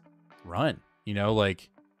Phillips's run, like, you know what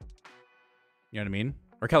I mean?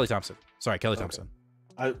 Or Kelly Thompson. Sorry, Kelly Thompson.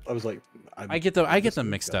 I was like, I get them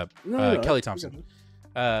mixed up. Kelly Thompson.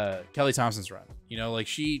 Kelly Thompson's run. Like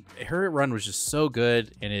her run was just so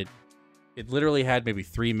good, and it literally had maybe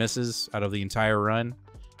 3 misses out of the entire run.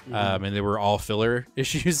 And they were all filler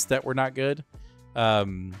issues that were not good. Yeah,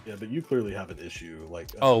 but you clearly have an issue, like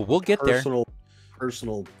we'll get there.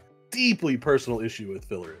 Deeply personal issue with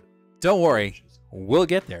filler. Don't worry. We'll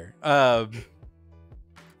get there. But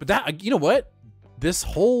that, you know what? This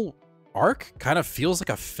whole arc kind of feels like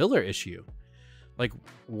a filler issue. Like,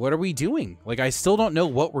 what are we doing? Like, I still don't know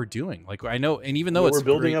what we're doing. Like, I know, and even though we're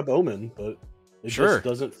building up Omen, but it just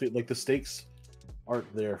doesn't feel like the stakes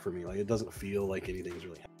aren't there for me. Like, it doesn't feel like anything's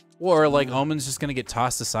really happening. Or like Omen's just gonna get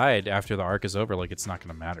tossed aside after the arc is over. Like, it's not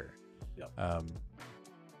gonna matter. Yeah.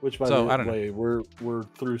 Which, by the way, we're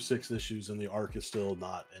through 6 issues and the arc is still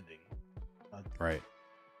not ending. Right.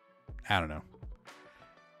 I don't know.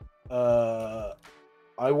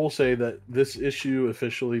 I will say that this issue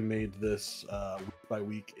officially made this week by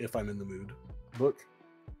week, if I'm in the mood, book.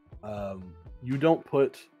 You don't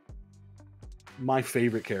put my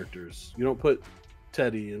favorite characters. You don't put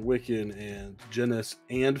Teddy and Wiccan and Janice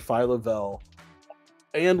and Phyla-Vell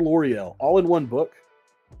and L'Oreal all in one book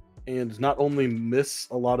and not only miss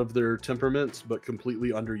a lot of their temperaments, but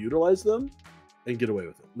completely underutilize them and get away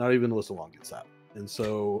with it. Not even Alyssa Long gets that. And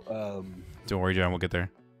so, Don't worry, John. We'll get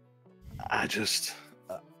there. I just,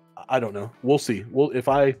 I don't know. We'll see. We'll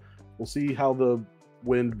see how the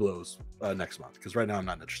wind blows next month. Because right now I'm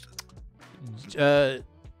not interested.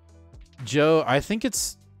 Joe, I think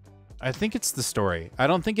it's the story. I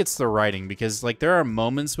don't think it's the writing, because like there are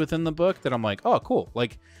moments within the book that I'm like, oh, cool.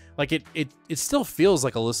 Like it still feels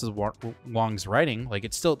like Alyssa Wong's writing. Like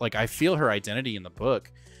it's still like I feel her identity in the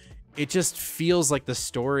book. It just feels like the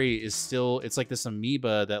story is still, it's like this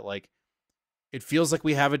amoeba that like, it feels like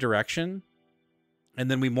we have a direction and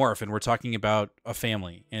then we morph and we're talking about a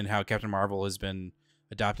family and how Captain Marvel has been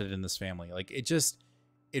adopted in this family. Like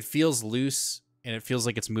it feels loose and it feels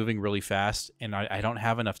like it's moving really fast. And I don't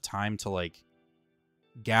have enough time to like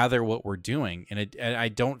gather what we're doing. And I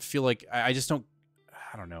don't feel like, I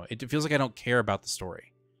don't know. It feels like I don't care about the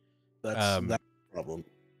story. That's the problem.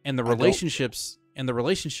 And the relationships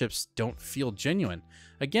don't feel genuine.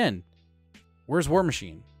 Again, where's War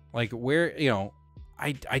Machine? Like where,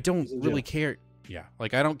 I don't really care. Yeah.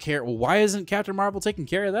 Like I don't care. Well, why isn't Captain Marvel taking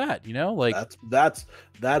care of that? Like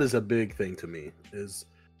that is a big thing to me, is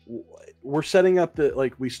we're setting up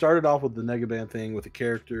like we started off with the Negaban thing with a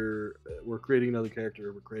character. We're creating another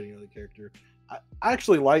character. I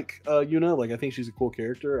actually like Yuna. Like I think she's a cool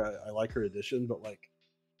character. I like her addition, but like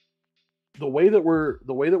the way that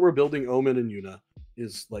we're building Omen and Yuna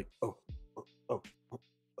is like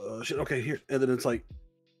shit, okay, here, and then it's like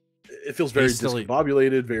it feels very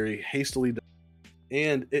discombobulated, very hastily done.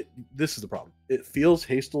 And this is the problem. It feels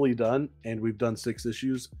hastily done, and we've done 6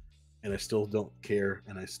 issues, and I still don't care,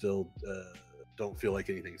 and I still don't feel like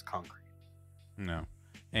anything's concrete. No.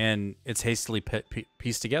 And it's hastily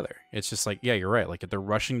pieced together. It's just like, yeah, you're right. Like they're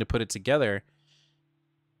rushing to put it together,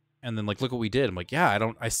 and then like, look what we did. I'm like,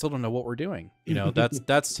 yeah, I still don't know what we're doing.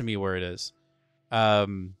 That's to me where it is.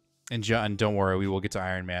 And John, don't worry, we will get to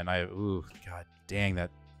Iron Man. God dang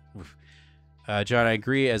that. Oof. John, I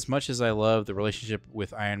agree. As much as I love the relationship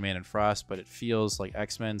with Iron Man and Frost, but it feels like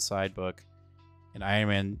X-Men side book, and Iron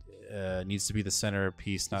Man needs to be the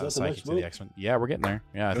centerpiece, not the psychic to the X-Men. Yeah, we're getting there.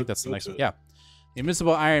 Yeah, I think that's the next one. Yeah.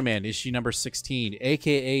 Invincible Iron Man, issue number 16,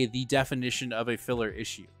 aka the definition of a filler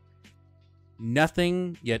issue.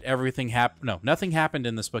 Nothing, yet everything happened. No, nothing happened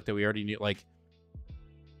in this book that we already knew. Like,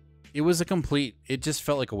 it was it just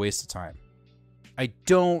felt like a waste of time. I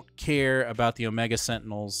don't care about the Omega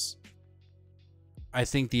Sentinels. I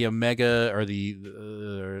think the Omega, or the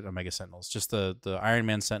Omega Sentinels, just the Iron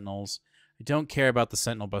Man Sentinels. I don't care about the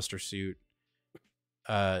Sentinel Buster suit.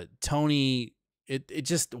 Tony, it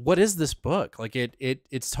just, what is this book? Like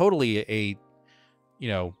it's totally a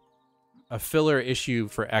filler issue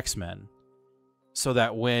for X-Men, so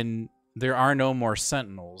that when there are no more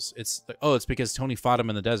Sentinels, it's like, oh, it's because Tony fought him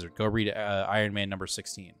in the desert. Go read Iron Man number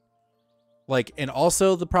 16. Like, and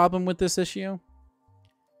also the problem with this issue,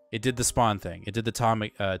 it did the Spawn thing. It did the Todd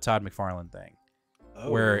McFarlane thing,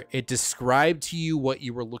 where it described to you what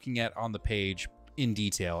you were looking at on the page in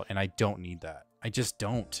detail, and I don't need that. I just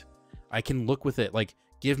don't. I can look with it. Like,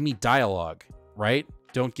 give me dialogue, right?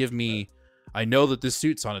 Don't give me, I know that this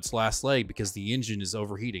suit's on its last leg because the engine is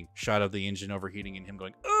overheating. Shot of the engine overheating and him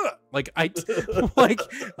going, ugh! Like, I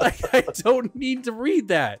don't need to read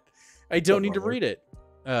that. I don't need to read it.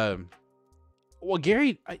 Well,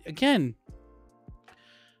 Gary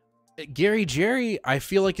Jerry, I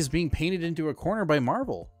feel like is being painted into a corner by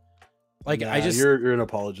Marvel. Like, nah, you're an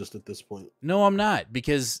apologist at this point. No, I'm not,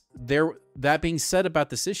 because that being said about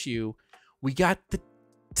this issue, we got the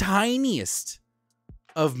tiniest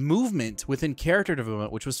of movement within character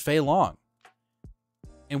development, which was Fei Long.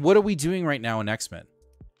 And what are we doing right now in X-Men?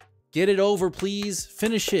 Get it over, please.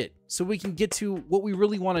 Finish it so we can get to what we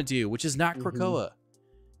really want to do, which is not Krakoa.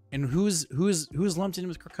 And who's lumped in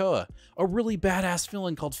with Krakoa? A really badass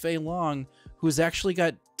villain called Fei Long, who's actually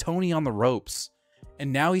got Tony on the ropes.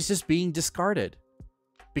 And now he's just being discarded.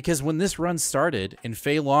 Because when this run started and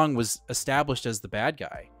Fei Long was established as the bad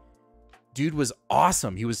guy, dude was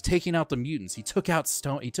awesome. He was taking out the mutants. He took out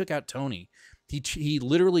Tony. He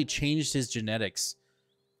literally changed his genetics.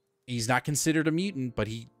 He's not considered a mutant, but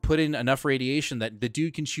he put in enough radiation that the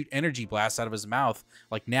dude can shoot energy blasts out of his mouth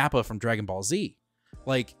like Nappa from Dragon Ball Z.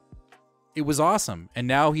 Like, it was awesome. And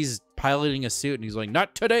now he's piloting a suit and he's like,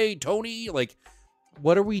 not today, Tony. Like,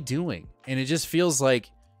 what are we doing? And it just feels like,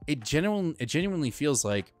 it genuinely feels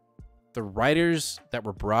like the writers that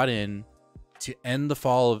were brought in to end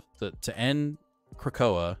to end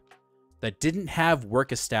Krakoa, that didn't have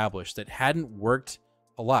work established, that hadn't worked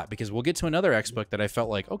a lot, because we'll get to another X book that I felt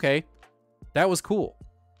like, okay, that was cool.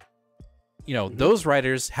 you know, those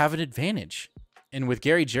writers have an advantage. And with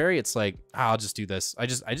Gary Jerry, it's like, I'll just do this.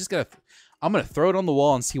 I'm going to throw it on the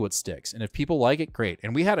wall and see what sticks. And if people like it, great.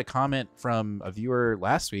 And we had a comment from a viewer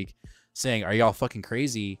last week saying, are y'all fucking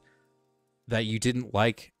crazy that you didn't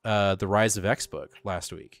like the Rise of X book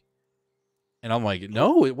last week? And I'm like,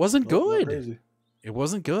 no, it wasn't good. It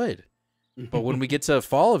wasn't good. But when we get to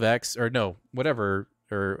Fall of X, or no, whatever,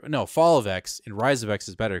 or no, Fall of X and Rise of X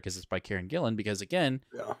is better because it's by Kieran Gillen. Because again,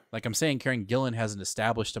 like I'm saying, Kieran Gillen has an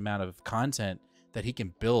established amount of content that he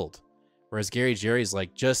can build. Whereas Gary Jerry's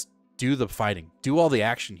like, just do the fighting, do all the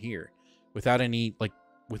action here without any, like,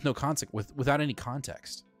 with no context, without any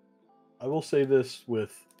context. I will say this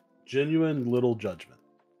with genuine little judgment.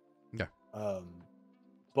 Okay.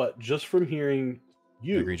 But just from hearing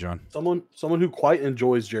you, I agree, John, someone who quite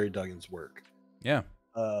enjoys Jerry Duggan's work. Yeah.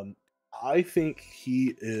 I think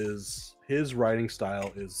his writing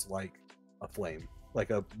style is like a flame,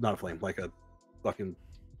 not a flame, like a fucking,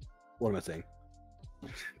 what am I saying?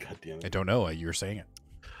 God damn it. I don't know. You were saying it.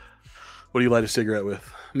 What do you light a cigarette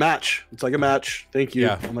with? Match. It's like a match. Thank you.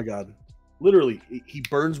 Yeah. Oh my God. Literally, he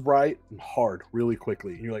burns bright and hard really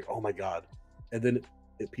quickly. And you're like, oh my God. And then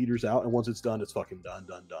it peters out. And once it's done, it's fucking done.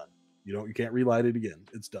 You can't relight it again.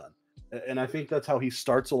 It's done. And I think that's how he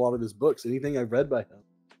starts a lot of his books. Anything I've read by him,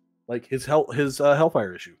 like his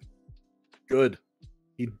Hellfire issue, good.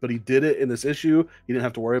 But he did it in this issue. He didn't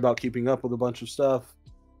have to worry about keeping up with a bunch of stuff.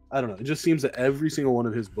 I don't know. It just seems that every single one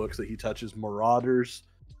of his books that he touches, Marauders,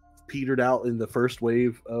 petered out in the first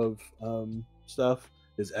wave of stuff.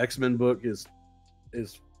 His X-Men book is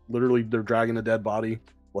literally they're dragging a dead body.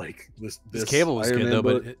 Like this Cable was Iron good Man though,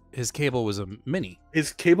 book. but his Cable was a mini.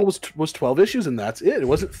 His Cable was 12 issues and that's it. It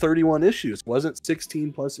wasn't 31 issues. It wasn't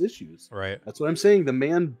 16 plus issues. Right. That's what I'm saying. The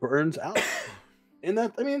man burns out. And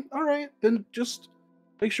that, I mean, all right, then just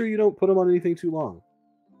make sure you don't put him on anything too long.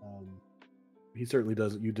 He certainly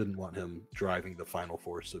doesn't. You didn't want him driving the final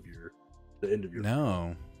force of the end of your.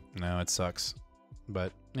 No, it sucks.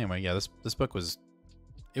 But anyway, yeah, this book was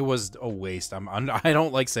a waste. I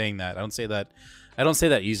don't like saying that. I don't say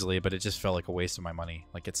that easily, but it just felt like a waste of my money.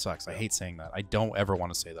 Like it sucks. I hate saying that. I don't ever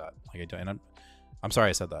want to say that. Like I don't. And I'm sorry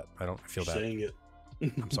I said that. I feel bad. Saying it.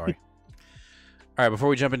 I'm sorry. All right, before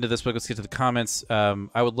we jump into this book, let's get to the comments.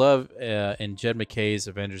 I would love in Jed McKay's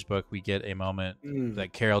Avengers book, we get a moment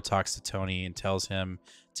that Carol talks to Tony and tells him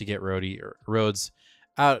to get Rhodes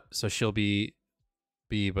out, so she'll be.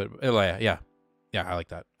 But yeah, I like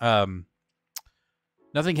that.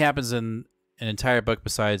 Nothing happens in an entire book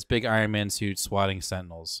besides big Iron Man suit swatting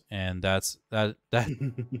Sentinels, and that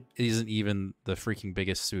isn't even the freaking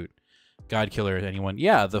biggest suit. God Killer, anyone?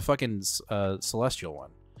 Yeah, the fucking Celestial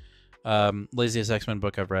one. Laziest X-Men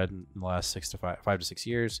book I've read in the last 5 to 6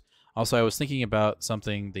 years. Also, I was thinking about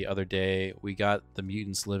something the other day. We got the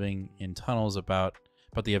mutants living in tunnels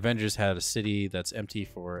but the Avengers had a city that's empty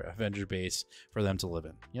for Avenger base for them to live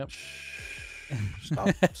in. Yep. Stop.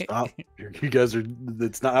 You guys are,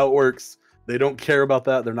 that's not how it works. They don't care about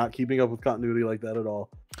that. They're not keeping up with continuity like that at all.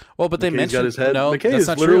 Well, but they mentioned got his head. No, McKay that's is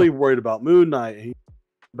not literally true. worried about Moon Knight.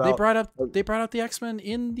 They brought up the X-Men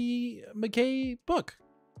in the McKay book.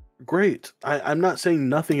 Great. I'm not saying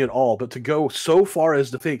nothing at all, but to go so far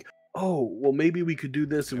as to think, oh, well, maybe we could do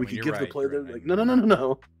this and we could give the player like, no.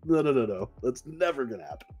 That's never gonna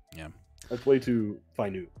happen. Yeah, that's way too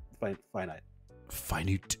finite.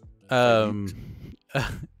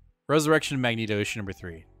 Resurrection of Magneto issue number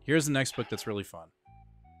 3. Here's the next book that's really fun.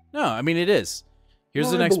 No, I mean it is.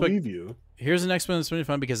 Here's the next book. Here's the next one that's really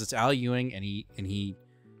fun because it's Al Ewing and he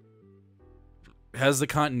has the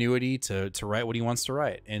continuity to write what he wants to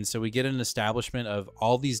write. And so we get an establishment of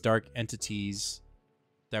all these dark entities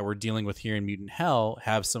that we're dealing with here in Mutant Hell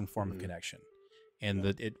have some form of connection. And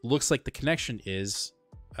it looks like the connection is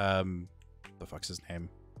the fuck's his name?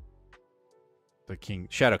 The King,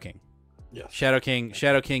 Shadow King. Yeah. Shadow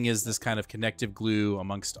King is this kind of connective glue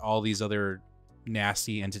amongst all these other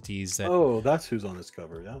nasty entities that. Oh, that's who's on this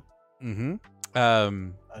cover, yeah. Mm-hmm.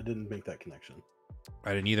 I didn't make that connection.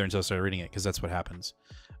 I didn't either until I started reading it because that's what happens.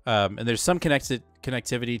 And there's some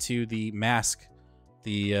connectivity to the mask.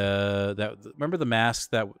 Remember the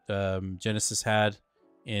mask that Genesis had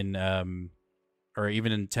in or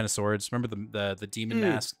even in Ten of Swords. Remember the demon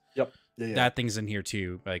mask? Yep. Yeah. That thing's in here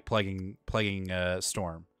too, like plaguing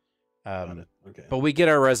Storm. Okay. But we get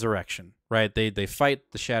our resurrection, right? They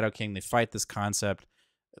fight the Shadow King. They fight this concept.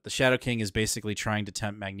 The Shadow King is basically trying to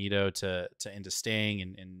tempt Magneto to into staying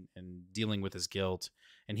and dealing with his guilt,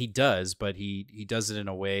 and he does, but he does it in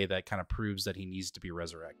a way that kind of proves that he needs to be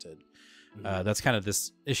resurrected. That's kind of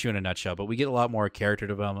this issue in a nutshell. But we get a lot more character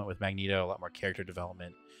development with Magneto, a lot more character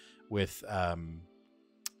development with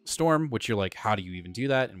Storm, which you're like, how do you even do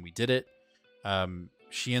that? And we did it.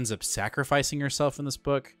 She ends up sacrificing herself in this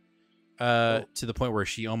book to the point where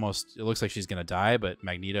she almost, it looks like she's gonna die, but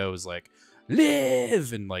Magneto is like,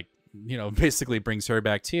 live, and like, you know, basically brings her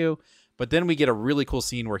back too. But then we get a really cool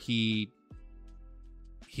scene where he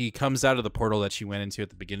comes out of the portal that she went into at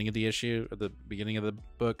the beginning of the issue, at the beginning of the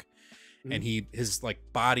book, and his like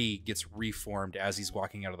body gets reformed as he's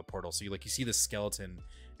walking out of the portal. So you see the skeleton,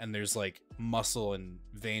 and there's like muscle and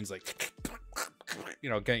veins, like, you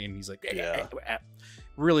know, and he's like,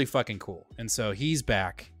 really fucking cool. And so he's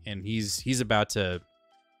back, and he's about to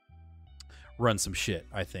run some shit,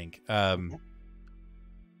 I think. John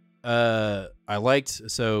says,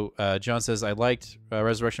 I liked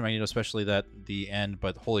Resurrection Magneto, especially that the end,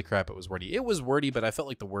 but holy crap, it was wordy. It was wordy, but I felt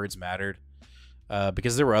like the words mattered,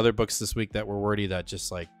 because there were other books this week that were wordy that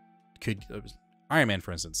just like Iron Man,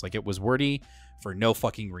 for instance, like it was wordy for no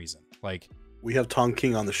fucking reason. Like, we have Tom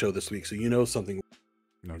King on the show this week, so you know something.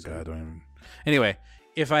 No, God, don't even. Anyway,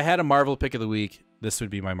 if I had a Marvel pick of the week, this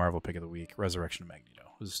would be my Marvel pick of the week. Resurrection of Magneto.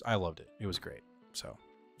 I loved it. It was great. So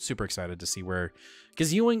super excited to see where,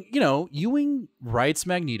 because Ewing writes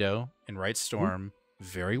Magneto and writes Storm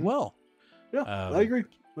very well. Yeah, I agree.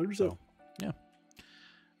 100%. So, yeah.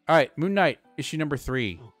 All right, Moon Knight issue number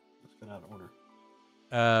 3. Let's get out of order.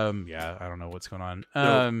 Yeah, I don't know what's going on.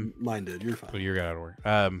 No, mine did. You're fine. Well, you're out of order.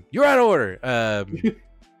 You're out of order.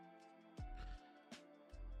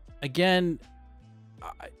 Again,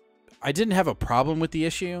 I didn't have a problem with the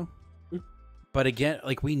issue, but again,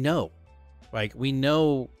 like we know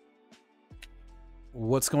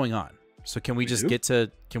what's going on. So can we just get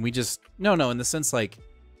to? Can we just no in the sense like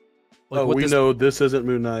we know this isn't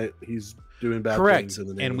Moon Knight. He's doing bad things in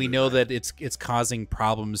the name and of we Moon know Knight. that it's causing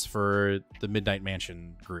problems for the Midnight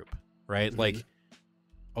Mansion group, right? Like,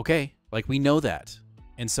 okay, like we know that,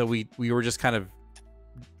 and so we were just kind of,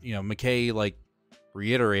 McKay like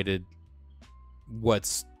reiterated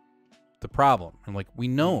what's the problem, and like we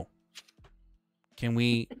know. Can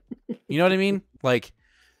we, you know what I mean? Like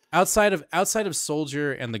outside of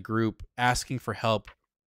Soldier and the group asking for help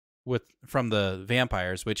from the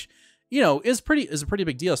vampires, which is a pretty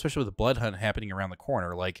big deal, especially with the blood hunt happening around the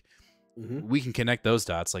corner. Like we can connect those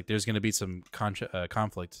dots. Like there's going to be some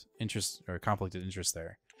conflicted interest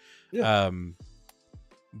there. Yeah.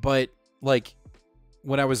 But like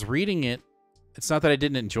when I was reading it, it's not that I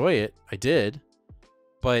didn't enjoy it. I did,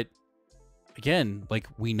 but again, like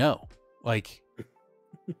we know.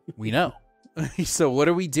 So what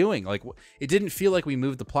are we doing? Like, it didn't feel like we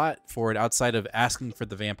moved the plot forward outside of asking for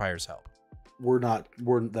the vampires' help.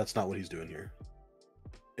 That's not what he's doing here.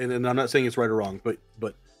 And I'm not saying it's right or wrong, but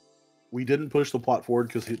we didn't push the plot forward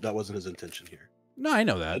because that wasn't his intention here. No, I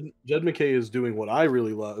know that. Jed McKay is doing what I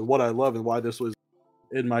really love, what I love, and why this was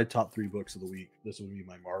in my top 3 books of the week. This would be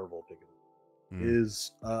my Marvel pick.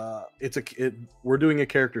 We're doing a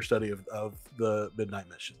character study of the Midnight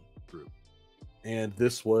Mission group. And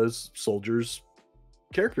this was Soldier's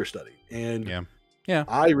character study. And yeah,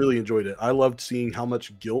 I really enjoyed it. I loved seeing how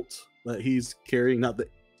much guilt that he's carrying. Not that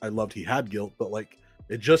I loved he had guilt, but like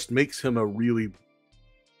it just makes him a really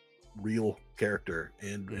real character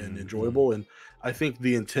and enjoyable. And I think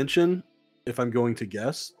the intention, if I'm going to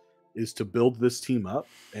guess, is to build this team up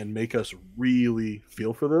and make us really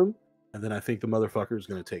feel for them. And then I think the motherfucker is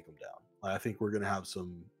going to take them down. I think we're going to have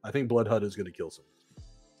I think Blood Hut is going to kill some.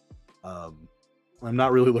 I'm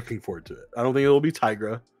not really looking forward to it. I don't think it'll be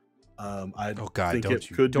Tigra.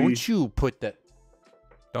 Don't you put that.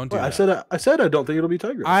 Don't do that. I said I don't think it'll be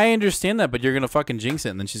Tigra. I understand that, but you're gonna fucking jinx it,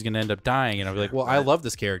 and then she's gonna end up dying, and I'll be like, well, I love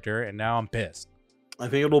this character, and now I'm pissed. I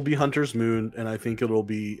think it'll be Hunter's Moon, and I think it'll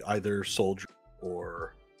be either Soldier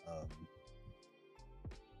or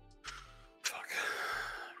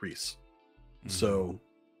Reese. So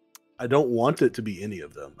I don't want it to be any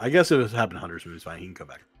of them. I guess if it happened to Hunter's Moon, it's fine. He can come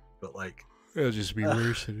back. But like, it'll just be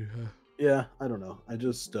worse. Yeah, I don't know. I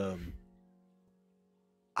just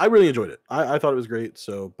I really enjoyed it. I thought it was great.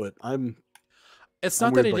 So, but it's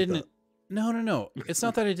not that I didn't. No. It's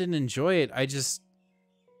not that I didn't enjoy it.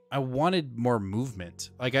 I wanted more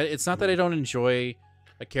movement. Like it's not that I don't enjoy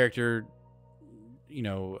a character,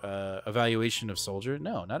 evaluation of Soldier.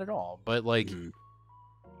 No, not at all. But like,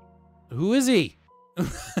 who is he?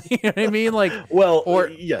 You know what I mean? Like,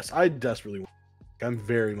 yes, I desperately. I'm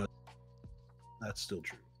very much. That's still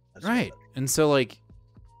true. Right. And so like,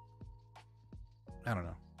 I don't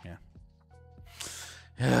know.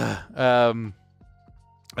 Yeah.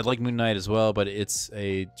 I'd like Moon Knight as well, but it's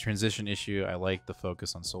a transition issue. I like the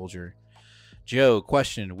focus on Soldier. Joe,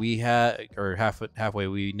 question. Halfway.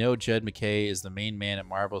 We know Jed McKay is the main man at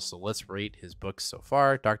Marvel, so let's rate his books so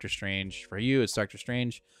far. Doctor Strange. For you, it's Doctor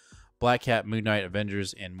Strange. Black Cat, Moon Knight,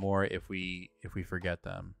 Avengers, and more if we forget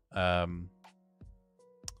them.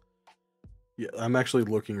 Yeah, I'm actually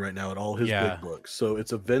looking right now at all his Yeah. big books. So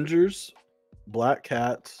it's Avengers, Black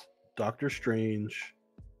Cat, Doctor Strange,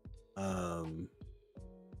 Moon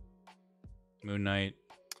Knight.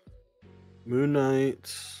 Moon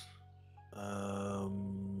Knight.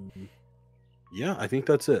 Yeah, I think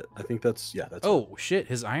that's it. That's it. Oh shit,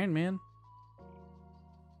 his Iron Man.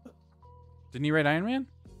 Didn't he write Iron Man?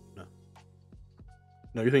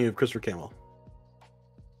 No, you're thinking of Christopher Campbell.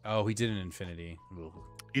 Oh, he did an Infinity. Ooh.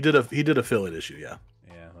 He did a fill-in issue, yeah.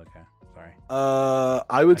 Yeah, okay. Sorry.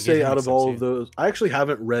 I would I say guess out that of makes all sense, of too. those, I actually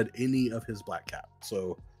haven't read any of his Black Cat,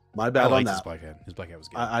 so my bad I on liked that. his Black Cat. His Black Cat was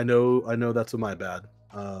good. I know that's my bad.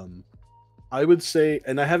 I would say,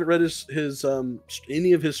 and I haven't read his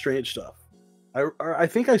any of his Strange stuff. I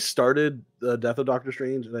think I started the Death of Doctor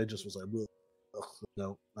Strange, and I just was like, ugh,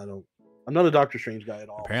 no, I don't. I'm not a Doctor Strange guy at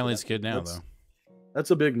all. Apparently, so it's good now though.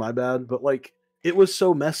 That's a big my bad, but like it was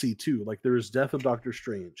so messy too. Like there was Death of Doctor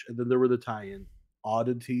Strange, and then there were the tie-in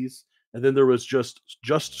oddities, and then there was just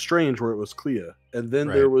Strange where it was Clea, and then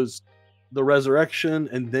there was the Resurrection,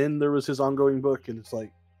 and then there was his ongoing book, and it's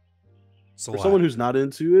like for someone who's not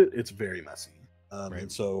into it, it's very messy. And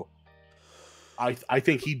so I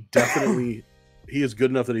think he definitely he is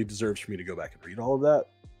good enough that he deserves for me to go back and read all of that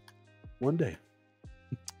one day.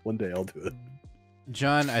 One day I'll do it.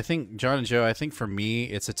 John and Joe, I think for me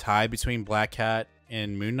it's a tie between Black Cat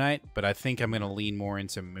and Moon Knight, but I think I'm going to lean more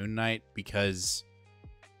into Moon Knight because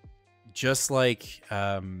just like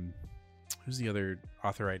who's the other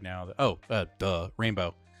author right now?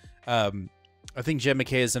 Rainbow. I think Jed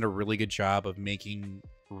MacKay has done a really good job of making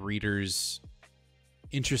readers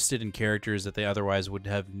interested in characters that they otherwise would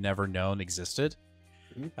have never known existed.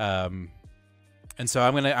 Mm-hmm. And so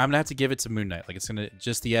I'm gonna have to give it to Moon Knight. Like it's gonna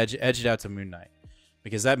just edge it out to Moon Knight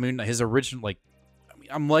because that Moon Knight, his original, like, I mean,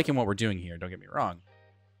 I'm liking what we're doing here. Don't get me wrong,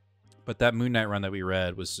 but that Moon Knight run that we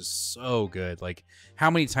read was just so good. Like, how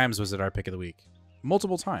many times was it our pick of the week?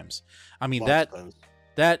 Multiple times. I mean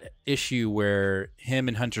that issue where him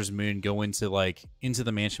and Hunter's Moon go into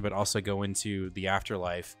the mansion, but also go into the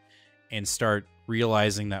afterlife and start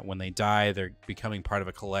realizing that when they die, they're becoming part of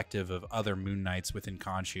a collective of other Moon Knights within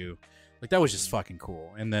Khonshu. Like, that was just fucking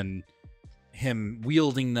cool. And then him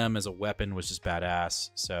wielding them as a weapon was just badass.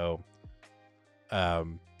 So, yeah,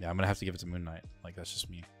 I'm going to have to give it to Moon Knight. Like, that's just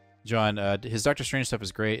me. John, his Doctor Strange stuff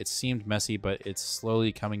is great. It seemed messy, but it's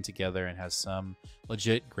slowly coming together and has some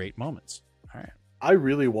legit great moments. All right. I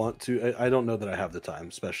really want to. I don't know that I have the time,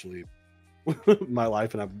 especially my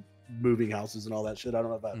life, and I'm moving houses and all that shit. I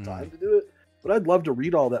don't know if I have time to do it, but I'd love to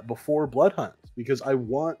read all that before Blood Hunt because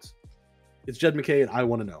it's Jed MacKay, and I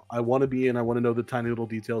want to know. I want to know the tiny little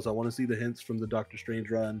details. I want to see the hints from the Doctor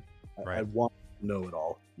Strange run. I want to know it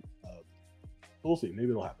all. We'll see.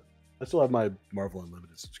 Maybe it'll happen. I still have my Marvel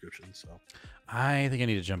Unlimited subscription, so I think I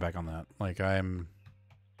need to jump back on that. Like, got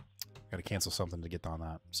to cancel something to get on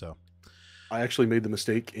that. So I actually made the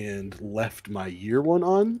mistake and left my year one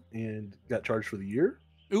on and got charged for the year.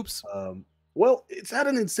 Oops. Well, it's at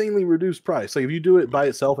an insanely reduced price. Like if you do it by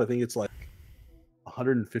itself, I think it's like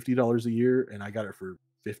 $150 a year, and I got it for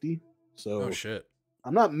 $50. So oh shit,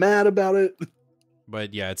 I'm not mad about it.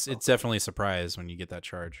 But yeah, it's definitely a surprise when you get that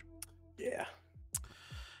charge. Yeah.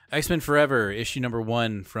 X-Men Forever, issue number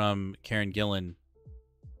 1 from Karen Gillan.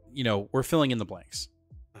 You know, we're filling in the blanks.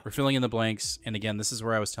 And again, this is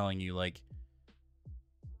where I was telling you, like,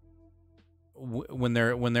 when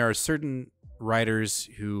there are certain writers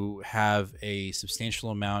who have a substantial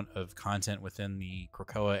amount of content within the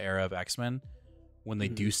Krakoa era of X-Men, when they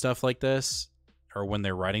do stuff like this, or when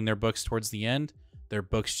they're writing their books towards the end, their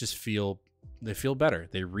books just feel better.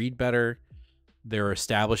 They read better. Their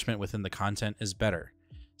establishment within the content is better.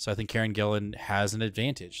 So I think Karen Gillan has an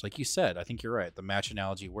advantage. Like you said, I think you're right. The match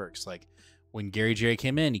analogy works. Like when Gary J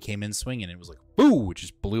came in, he came in swinging. And it was like, boo, it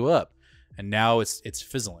just blew up. And now it's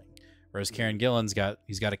fizzling. Whereas Karen Gillan's got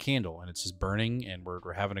a candle and it's just burning and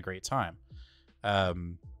we're having a great time.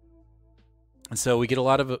 And so we get a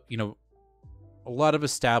lot of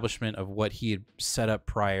establishment of what he had set up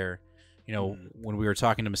prior. You know, when we were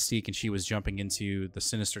talking to Mystique and she was jumping into the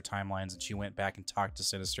Sinister timelines and she went back and talked to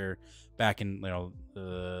Sinister back in,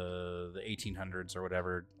 the 1800s or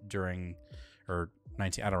whatever or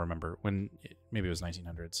 19, I don't remember when, maybe it was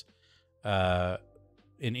 1900s,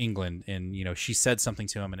 in England. And, she said something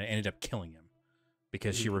to him and it ended up killing him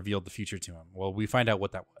because she revealed the future to him. Well, we find out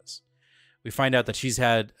what that was. We find out that she's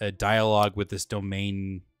had a dialogue with this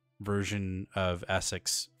domain version of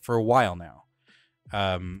Essex for a while now.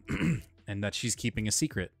 And that she's keeping a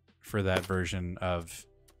secret for that version of,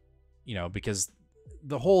 because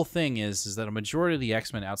the whole thing is that a majority of the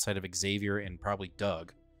X-Men outside of Xavier and probably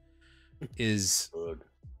Doug is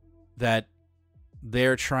that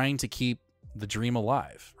they're trying to keep the dream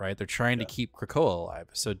alive, right? They're trying to keep Krakoa alive.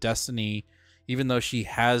 So Destiny, even though she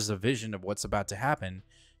has a vision of what's about to happen,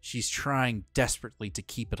 she's trying desperately to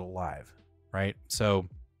keep it alive, right? So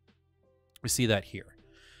we see that here.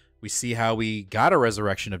 We see how we got a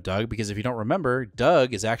resurrection of Doug, because if you don't remember,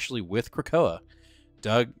 Doug is actually with Krakoa.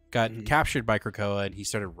 Doug got captured by Krakoa and he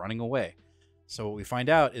started running away. So what we find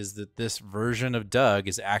out is that this version of Doug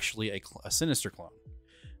is actually a Sinister clone.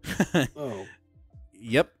 Oh.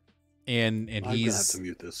 Yep. And I'm he's gonna have to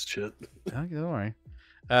mute this shit. Okay, don't worry.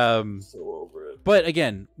 So over it. But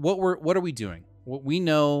again, what are we doing? What we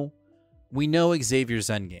know Xavier's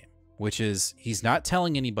endgame, which is he's not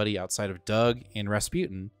telling anybody outside of Doug and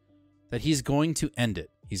Rasputin that he's going to end it.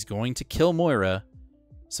 He's going to kill Moira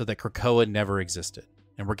so that Krakoa never existed.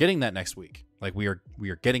 And we're getting that next week. Like we are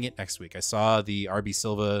getting it next week. I saw the RB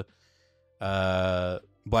Silva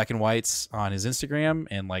black and whites on his Instagram,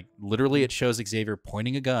 and like literally it shows Xavier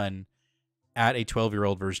pointing a gun at a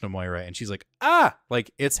 12-year-old version of Moira, and she's like,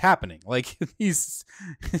 like it's happening. Like he's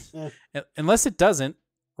unless it doesn't,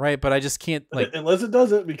 right? But I just can't, like, unless it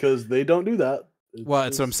doesn't, because they don't do that. Well,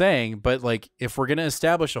 that's what I'm saying. But like, if we're gonna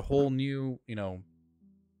establish a whole new,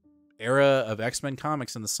 era of X-Men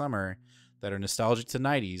comics in the summer that are nostalgic to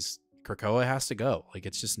 90s, Krakoa has to go. Like,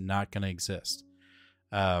 it's just not gonna exist.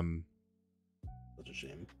 Such a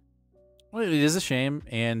shame. Well, it is a shame,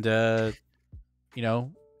 and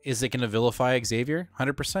is it gonna vilify Xavier?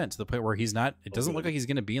 100%, to the point where he's not. It doesn't look like he's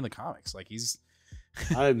gonna be in the comics. Like he's.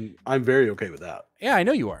 I'm very okay with that. Yeah, I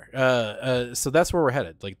know you are. So that's where we're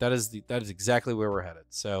headed. Like that is exactly where we're headed.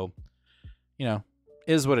 So,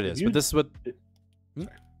 is what it is. But this is what. Sorry.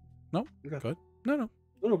 No, okay. Go ahead.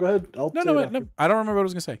 No, go ahead. No, I don't remember what I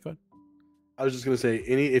was gonna say. Go ahead. I was just gonna say,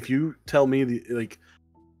 if you tell me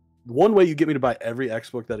one way you get me to buy every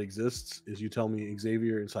X book that exists is you tell me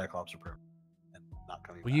Xavier and Cyclops are permanent and not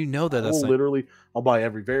coming. Well, back. you know that that's literally. I'll buy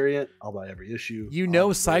every variant. I'll buy every issue.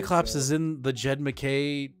 Cyclops is in the Jed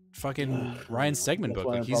McKay fucking Ryan Stegman book.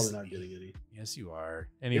 Like, I'm probably not getting any. Yes, you are.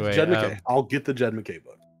 Anyway, Jed McKay. I'll get the Jed McKay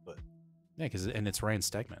book, but yeah, and it's Ryan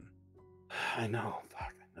Stegman. I know.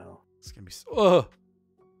 Fuck, I know. It's gonna be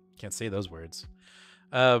can't say those words.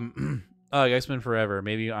 X-Men Forever.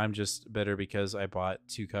 Maybe I'm just better because I bought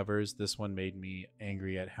 2 covers. This one made me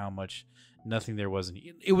angry at how much nothing there was.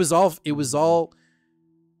 It was all.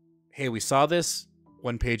 Hey, we saw this.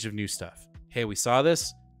 1 page of new stuff. Hey, we saw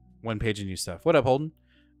this. 1 page of new stuff. What up, Holden?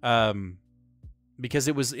 Because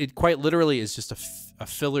it quite literally is just a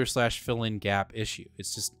filler / fill-in gap issue.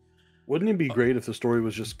 It's just. Wouldn't it be great if the story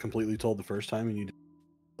was just completely told the first time and you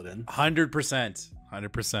put it in? 100%.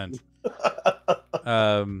 100%.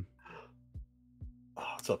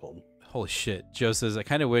 What's up, Holden? Holy shit. Joe says, I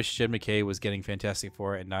kind of wish Jed McKay was getting Fantastic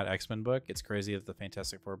Four and not X-Men book. It's crazy that the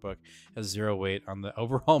Fantastic Four book has 0 weight on the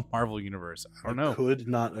overall Marvel universe. I don't know. Could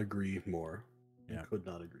not agree more. Yeah. Could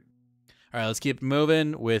not agree. All right, let's keep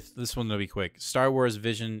moving with this one. That'll be quick. Star Wars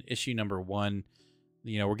Vision issue number 1.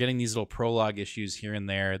 We're getting these little prologue issues here and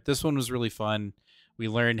there. This one was really fun. We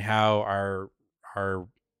learned how our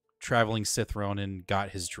traveling Sith Ronin got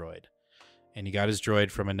his droid. And he got his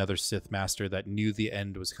droid from another Sith master that knew the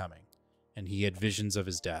end was coming. And he had visions of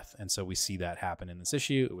his death. And so we see that happen in this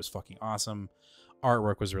issue. It was fucking awesome.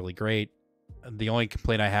 Artwork was really great. The only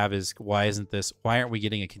complaint I have is why aren't we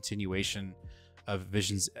getting a continuation of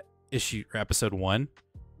Vision's episode 1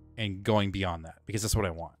 and going beyond that? Because that's what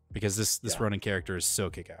I want. Because this Ronin character is so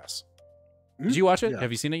kick-ass. Did you watch it? Yeah.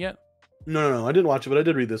 Have you seen it yet? No, I didn't watch it, but I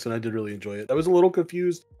did read this and I did really enjoy it. I was a little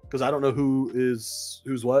confused because I don't know who's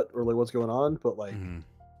what or like what's going on, but like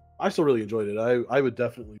I still really enjoyed it. I would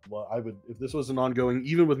definitely, if this was an ongoing,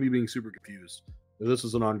 even with me being super confused, if this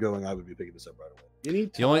was an ongoing, I would be picking this up right away.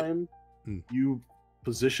 Anytime you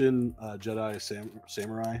position Jedi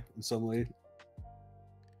samurai in some way,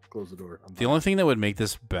 close the door. The only thing that would make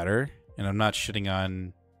this better, and I'm not shitting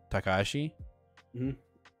on Takahashi,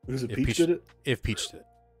 is if Peach did it? If Peach did it.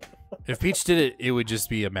 If Peach did it, it would just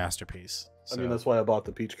be a masterpiece. So. I mean, that's why I bought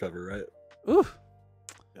the Peach cover, right? Ooh.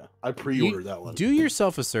 Yeah, I pre-ordered that one. Do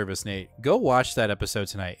yourself a service, Nate. Go watch that episode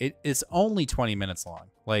tonight. It's only 20 minutes long.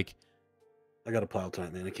 Like, I got a pile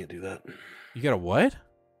tonight, man. I can't do that. You got a what?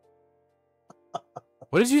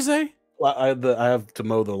 What did you say? Well, I have to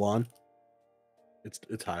mow the lawn.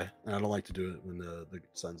 It's high, and I don't like to do it when the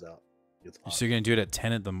sun's out. So you're gonna do it at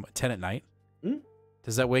 10 at night?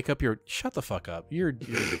 Does that wake up your? Shut the fuck up. You're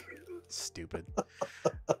stupid.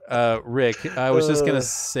 Rick, I was just gonna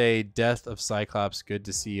say, death of Cyclops. Good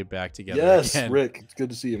to see you back together. Yes, again. Rick. It's good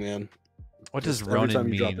to see you, man. What does every Ronin time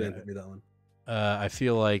you mean? drop in, hit me that one. I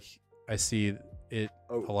feel like I see it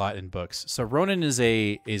a lot in books. So Ronin is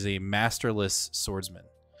a masterless swordsman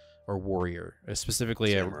or warrior,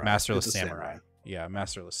 specifically Samurai. a masterless It's a samurai. Yeah,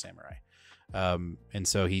 masterless samurai. And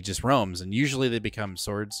so he just roams, and usually they become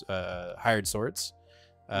hired swords.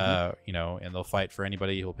 You know, and they'll fight for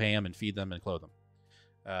anybody who'll pay them and feed them and clothe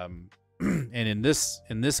them. And in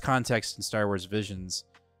this context in Star Wars Visions,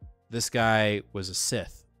 this guy was a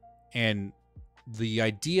Sith, and the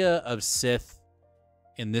idea of Sith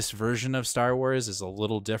in this version of Star Wars is a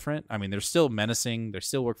little different. I mean, they're still menacing, they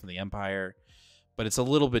still work for the Empire, but it's a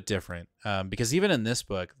little bit different because even in this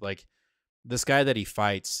book, like this guy that he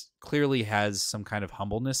fights clearly has some kind of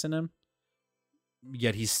humbleness in him,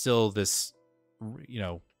 yet he's still this, you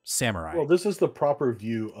know, samurai. Well, this is the proper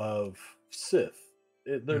view of Sith.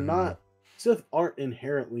 They're not, Sith aren't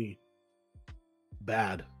inherently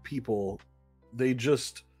bad people. They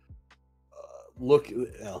just look.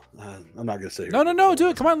 Well, I'm not gonna say. No, do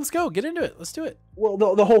it. Come on, let's go. Get into it. Let's do it. Well,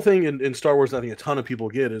 the whole thing in Star Wars, I think a ton of people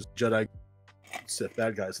get is Jedi, Sith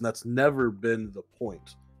bad guys, and that's never been the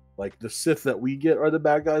point. Like the Sith that we get are the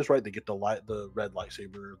bad guys, right? They get the red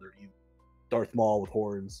lightsaber. They're Darth Maul with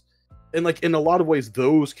horns, and like in a lot of ways,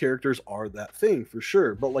 those characters are that thing for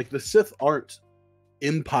sure. But like the Sith aren't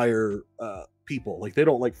Empire people. Like they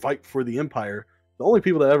don't like fight for the Empire. The only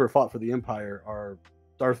people that ever fought for the Empire are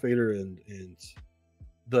Darth Vader and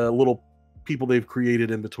the little people they've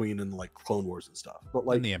created in between in like Clone Wars and stuff. But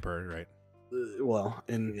like and the Emperor, right? Well,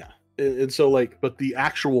 and yeah, and so like, but the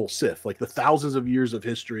actual Sith, like the thousands of years of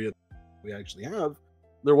history we actually have,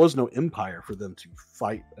 there was no Empire for them to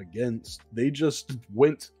fight against. They just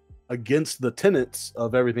went against the tenets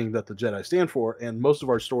of everything that the Jedi stand for, and most of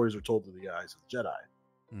our stories are told through the eyes of the Jedi.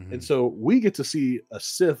 And so we get to see a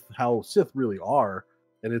Sith, how Sith really are,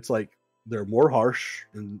 and it's like they're more harsh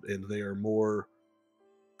and they are more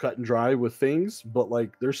cut and dry with things, but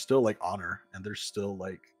like there's still like honor and there's still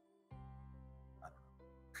like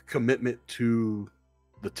commitment to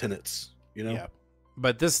the tenets, you know? Yeah.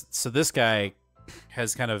 But this guy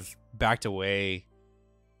has kind of backed away.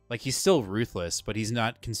 Like he's still ruthless, but he's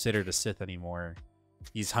not considered a Sith anymore.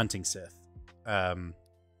 He's hunting Sith.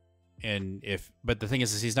 But the thing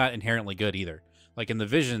is he's not inherently good either. Like in the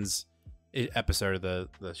Visions episode of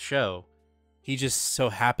the show, he just so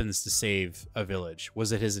happens to save a village.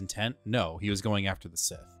 Was it his intent? No, he was going after the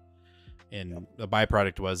Sith. And the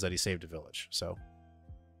byproduct was that he saved a village. So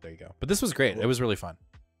there you go. But this was great. It was really fun.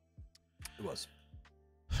 It was.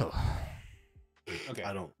 Okay.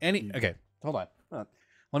 Okay, hold on.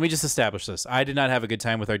 Let me just establish this. I did not have a good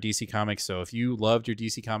time with our DC comics, so if you loved your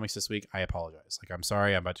DC comics this week, I apologize. Like, I'm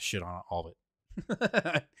sorry, I'm about to shit on all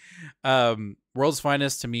of it. World's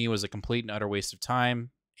Finest to me was a complete and utter waste of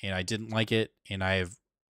time, and I didn't like it. And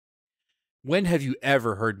when have you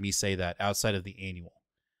ever heard me say that outside of the annual?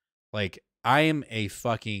 Like, I am a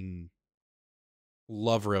fucking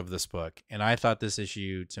lover of this book, and I thought this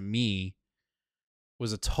issue to me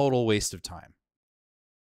was a total waste of time.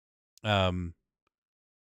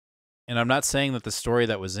 And I'm not saying that the story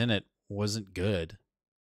that was in it wasn't good.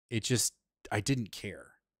 It just, I didn't care.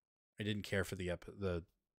 I didn't care for the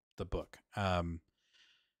book. And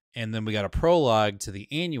then we got a prologue to the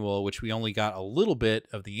annual, which we only got a little bit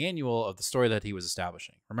of the annual of the story that he was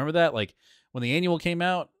establishing. Remember that? Like when the annual came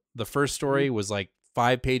out, the first story was like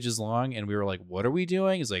 5 pages long, and we were like, "What are we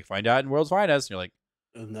doing?" He's like, "Find out in World's Finest." And you're like,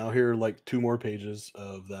 and now here are like 2 more pages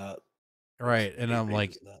of that. Right, and I'm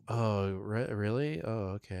like, "Oh, really?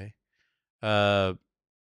 Oh, okay."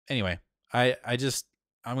 Anyway, I'm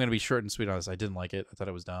gonna be short and sweet on this. I didn't like it. I thought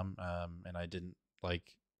it was dumb. And I didn't like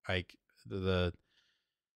the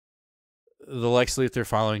Lex Luthor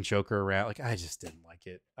following Joker around. Like, I just didn't like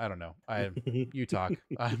it. I don't know. You talk.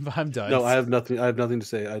 I'm done. No, I have nothing to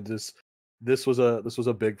say. This was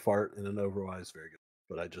a big fart and an otherwise very good.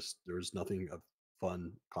 But there was nothing of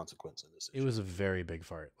fun consequence in this issue. It was a very big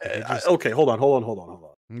fart. Like okay, hold on.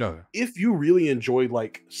 No. If you really enjoyed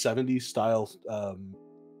like 70s style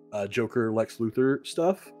Joker Lex Luthor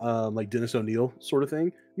stuff, like Dennis O'Neil sort of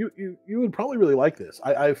thing, you would probably really like this.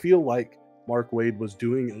 I feel like Mark Waid was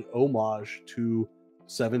doing an homage to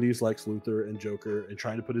 70s Lex Luthor and Joker and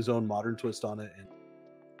trying to put his own modern twist on it and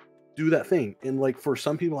do that thing. And like for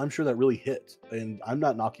some people, I'm sure that really hit, and I'm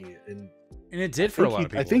not knocking it. And it did for a lot of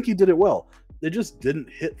people. I think he did it well. It just didn't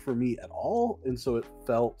hit for me at all, and so it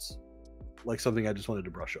felt like something I just wanted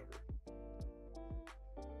to brush over.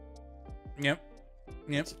 Yep.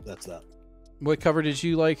 That's that. What cover did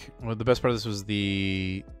you like? Well, the best part of this was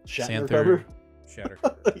the Shatner cover. Shatter.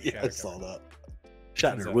 Yeah, Shatter I saw that.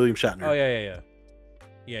 Shatner, William Shatner. Oh yeah.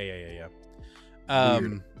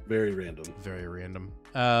 Very random. Very random.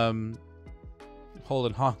 Hold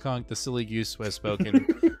in Hong Kong, the silly goose has spoken.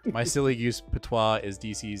 My silly goose patois is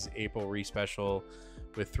DC's April re-special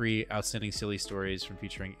with 3 outstanding silly stories from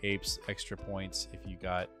featuring apes. Extra points if you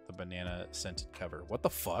got the banana scented cover. What the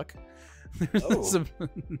fuck? Oh.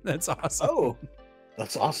 That's awesome. Oh,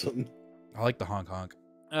 that's awesome. I like the Hong Kong.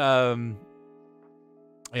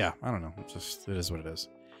 Yeah, I don't know. It is what it is.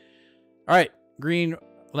 All right, Green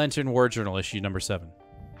Lantern War Journal issue number 7.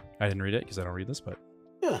 I didn't read it because I don't read this, but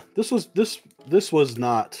yeah, this was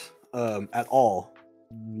not at all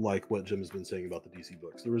like what Jim has been saying about the DC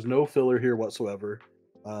books. There was no filler here whatsoever.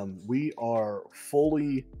 We are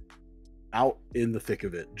fully out in the thick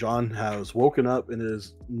of it. John has woken up and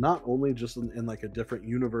is not only just in like a different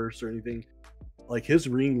universe or anything. Like his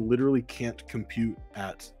ring literally can't compute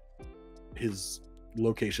at his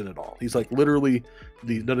location at all. He's like literally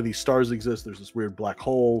none of these stars exist. There's this weird black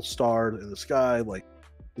hole star in the sky. Like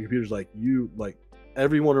the computer's like, you, like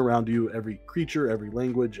everyone around you, every creature, every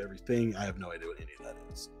language, everything. I have no idea what any of that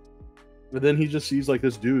is. But then he just sees like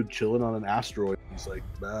this dude chilling on an asteroid. He's like,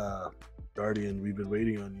 Guardian, we've been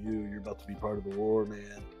waiting on you. You're about to be part of the war,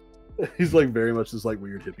 man. He's like very much this like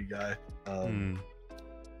weird hippie guy.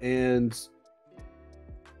 And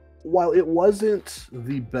while it wasn't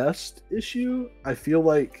the best issue, I feel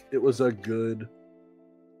like it was a good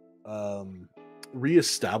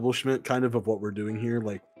reestablishment kind of what we're doing here.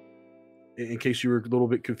 Like, in case you were a little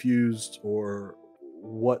bit confused or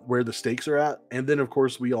where the stakes are at. And then of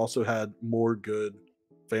course we also had more good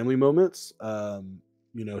family moments.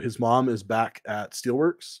 You know, his mom is back at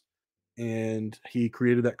Steelworks and he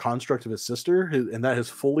created that construct of his sister, and that has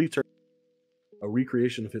fully turned a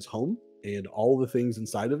recreation of his home and all the things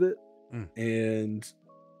inside of it. And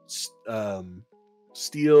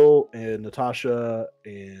Steel and Natasha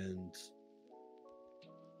and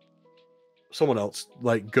someone else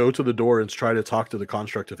like go to the door and try to talk to the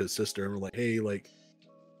construct of his sister, and we're like, hey, like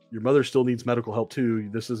your mother still needs medical help too.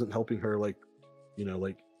 This isn't helping her. Like, you know,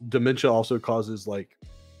 like dementia also causes like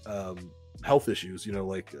health issues, you know,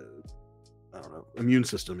 like I don't know, immune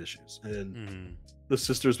system issues. And the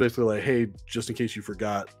sister's basically like, hey, just in case you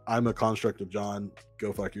forgot, I'm a construct of John.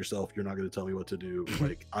 Go fuck yourself. You're not going to tell me what to do.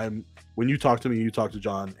 Like, when you talk to me, you talk to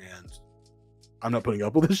John, and I'm not putting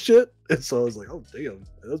up with this shit. And so I was like, oh damn,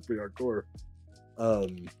 that's pretty hardcore.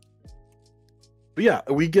 But yeah,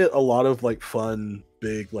 we get a lot of like fun,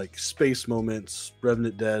 big like space moments,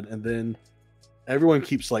 Revenant dead, and then everyone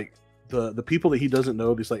keeps like the people that he doesn't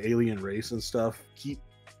know, this like alien race and stuff, keep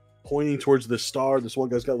pointing towards this star. This one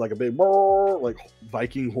guy's got like a big like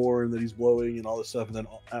Viking horn that he's blowing and all this stuff, and then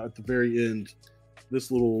at the very end,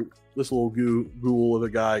 this little ghoul of a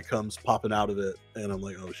guy comes popping out of it, and I'm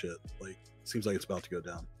like, oh shit, like seems like it's about to go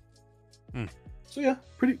down. So yeah,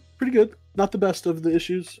 pretty good. Not the best of the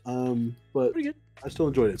issues, but pretty good. I still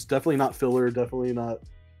enjoyed it. It's definitely not filler, definitely not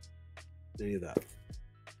any of that.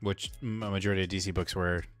 Which a majority of DC books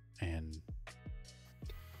were, and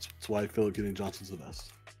that's why Philip Getting Johnson's the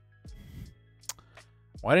best.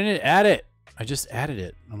 Why didn't it add it? I just added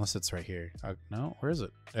it, unless it's right here. No, where is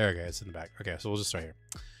it? There we go. It's in the back. Okay, so we'll just start here.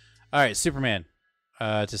 All right, Superman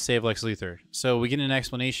to save Lex Luthor. So we get an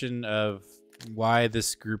explanation of why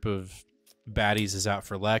this group of baddies is out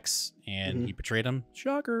for Lex, and he betrayed him.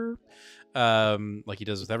 Shocker. Like he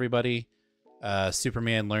does with everybody.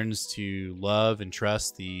 Superman learns to love and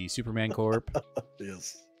trust the Superman Corp.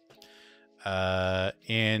 Yes.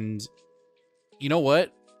 And you know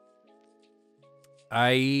what?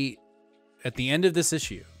 At the end of this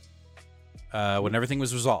issue, when everything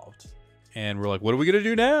was resolved, and we're like, what are we gonna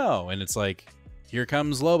do now? And it's like, here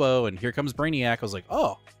comes Lobo and here comes Brainiac. I was like,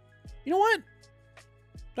 oh, you know what?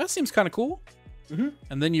 That seems kind of cool.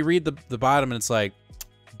 And then you read the bottom and it's like,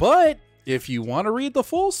 but if you want to read the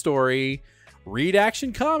full story, read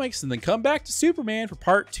Action Comics and then come back to Superman for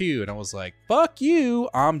part 2. And I was like, fuck you,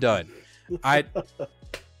 I'm done.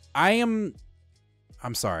 I'm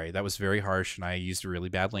sorry, that was very harsh and I used really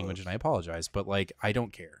bad language and I apologize, but like, I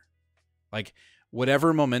don't care. Like,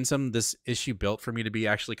 whatever momentum this issue built for me to be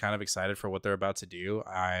actually kind of excited for what they're about to do,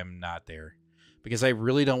 I'm not there. Because I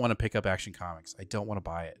really don't want to pick up Action Comics. I don't want to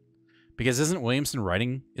buy it. Because isn't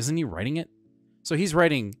he writing it? So he's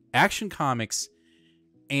writing Action Comics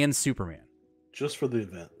and Superman. Just for the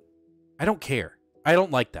event. I don't care. I don't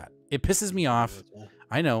like that. It pisses me off.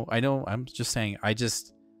 I know. I'm just saying, I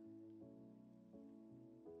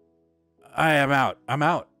am out. I'm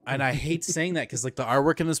out. And I hate saying that because like the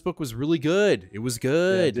artwork in this book was really good. It was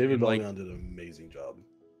good. Yeah, David Bellion did an amazing job.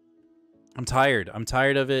 I'm tired. I'm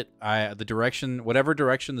tired of it. Whatever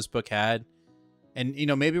direction this book had, And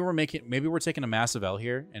maybe we're taking a massive L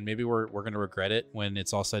here, and maybe we're gonna regret it when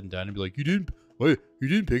it's all said and done, and be like, you didn't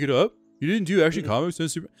pick it up, you didn't do Action Comics.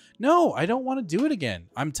 No, I don't want to do it again.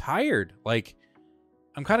 I'm tired. Like,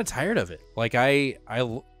 I'm kind of tired of it. Like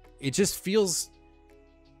it just feels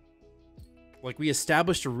like we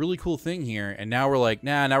established a really cool thing here, and now we're like,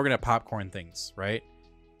 now we're gonna popcorn things, right?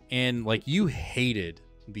 And like, you hated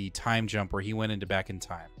the time jump where he went into back in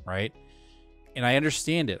time, right? And I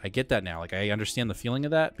understand it. I get that now. Like, I understand the feeling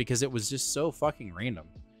of that because it was just so fucking random.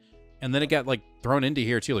 And then it got like thrown into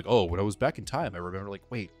here too. Like, oh, when I was back in time, I remember like,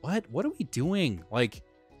 wait, what? What are we doing? Like,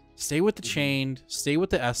 stay with the chained, stay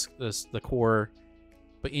with the core.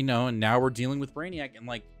 But and now we're dealing with Brainiac, and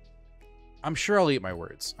like, I'm sure I'll eat my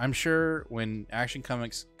words. I'm sure when Action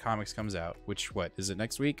Comics comes out, which what is it,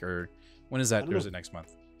 next week, or when is that? Or is it next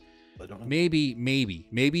month? I don't know.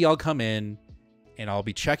 Maybe I'll come in and I'll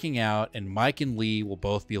be checking out, and Mike and Lee will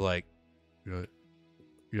both be like, you're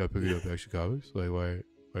not picking up Action Comics? Like, why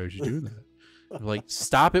are you doing that? I'm like,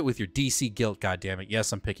 stop it with your DC guilt, goddammit.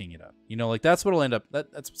 Yes, I'm picking it up. Like, that's what'll end up.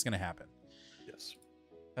 That's what's gonna happen. Yes.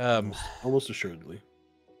 Almost assuredly.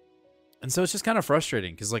 And so it's just kind of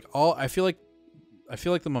frustrating because like I feel like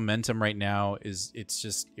the momentum right now is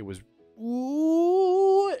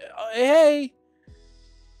ooh, hey,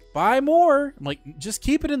 buy more. I'm like, just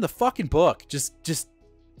keep it in the fucking book. Just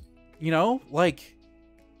like,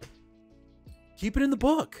 keep it in the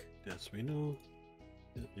book. Yes, we know.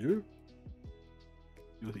 You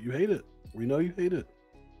hate it. We know you hate it.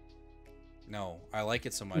 No, I like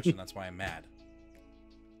it so much, and that's why I'm mad.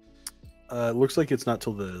 It looks like it's not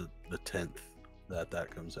till the 10th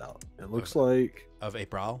that comes out. It looks like of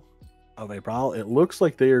April. It looks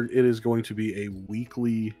like it is going to be a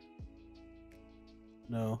weekly.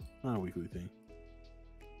 No, not a weekly thing.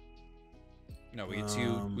 No,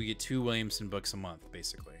 we get two Williamson books a month,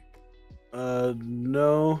 basically.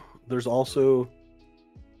 No. There's also.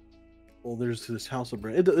 Well, there's this House of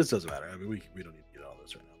Brainiac. This doesn't matter. I mean, we don't need to get all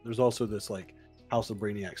this right now. There's also this like House of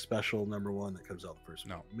Brainiac special #1 that comes out the first.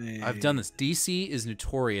 No, May. I've done this. DC is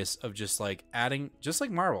notorious of just like adding, just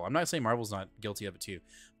like Marvel. I'm not saying Marvel's not guilty of it too,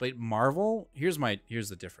 but Marvel. Here's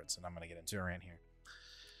the difference, and I'm gonna get into a rant here.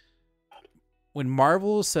 When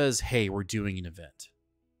Marvel says, "Hey, we're doing an event,"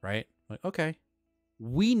 right? Like, okay,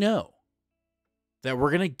 we know that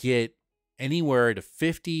we're gonna get anywhere to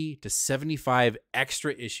 50 to 75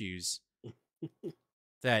 extra issues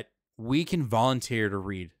that we can volunteer to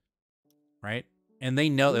read, right? And they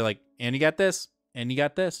know, they're like, and you got this, and you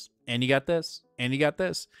got this, and you got this, and you got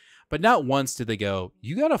this. But not once did they go,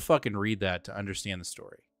 you got to fucking read that to understand the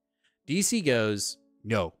story. DC goes,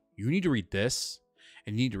 no, you need to read this,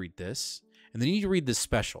 and you need to read this, and then you need to read this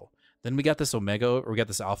special. Then we got this Omega, or we got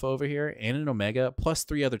this Alpha over here, and an Omega, plus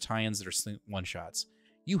 3 other tie-ins that are one-shots.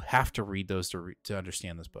 You have to read those to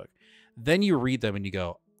understand this book. Then you read them, and you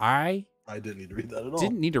go, I didn't need to read that at all.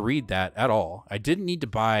 Didn't need to read that at all. I didn't need to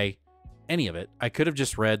buy any of it. I could have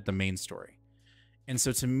just read the main story. And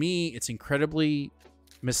so to me, it's incredibly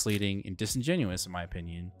misleading and disingenuous, in my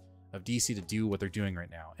opinion, of DC to do what they're doing right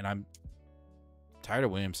now. And I'm tired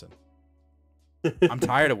of Williamson. I'm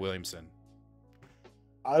tired of Williamson.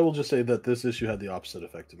 I will just say that this issue had the opposite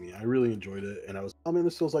effect of me. I really enjoyed it, and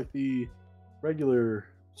this feels like the regular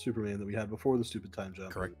Superman that we had before the stupid time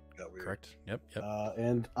jump. Correct. Got weird. Correct. Yep.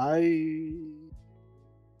 And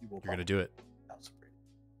you're gonna do it.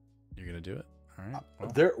 You're gonna do it. All right.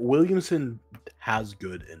 Well. Williamson has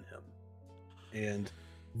good in him, and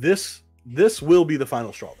this will be the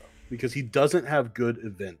final straw though, because he doesn't have good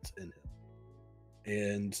event in him,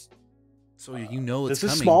 and so it's this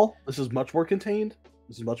coming. Is small. This is much more contained.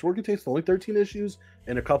 It's only 13 issues,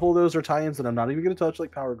 and a couple of those are tie-ins that I'm not even going to touch,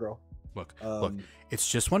 like Power Girl. Look,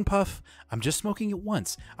 it's just one puff. I'm just smoking it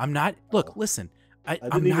once. I'm not. Look, listen.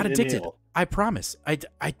 I'm not addicted. Inhale. I promise. I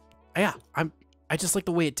just like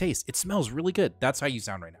the way it tastes. It smells really good. That's how you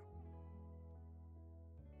sound right now.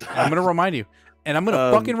 And I'm gonna remind you, and I'm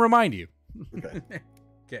gonna fucking remind you. Okay.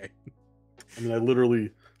 Okay. I mean, I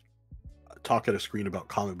literally talk at a screen about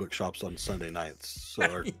comic book shops on Sunday nights.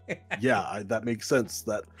 So that makes sense.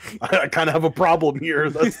 That I kind of have a problem here.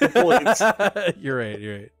 That's the point. You're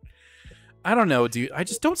right. I don't know, dude. I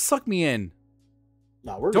just don't suck me in.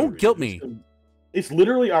 No, don't guilt me. It's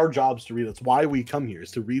literally our jobs to read. That's why we come here, is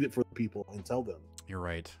to read it for the people and tell them. You're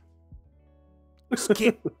right. Just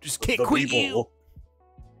can't quit you.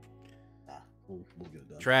 We'll get it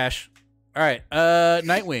done. Trash. All right.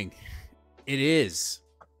 Nightwing. It is.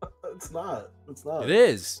 It's not. It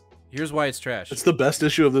is. Here's why it's trash. It's the best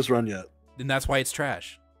issue of this run yet. Then that's why it's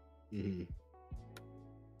trash. Mm-hmm.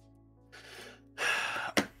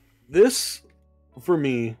 This, for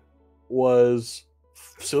me, was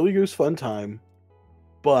silly goose fun time,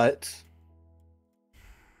 but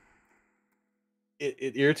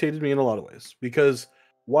it irritated me in a lot of ways because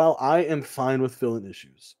while I am fine with fill-in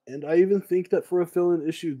issues, and I even think that for a fill-in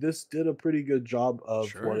issue, this did a pretty good job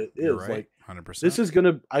of what it is. Right. Like 100%. this is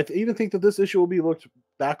gonna. Even think that this issue will be looked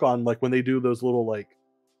back on like when they do those little like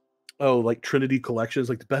Trinity collections,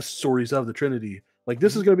 like the best stories of the Trinity. Like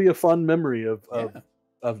this is gonna be a fun memory of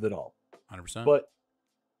it all. 100%. But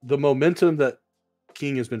the momentum that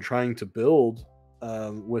King has been trying to build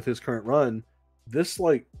with his current run, this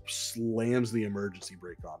like slams the emergency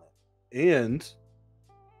brake on it and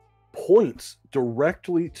points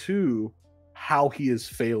directly to how he is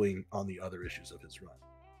failing on the other issues of his run.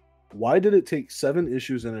 Why did it take 7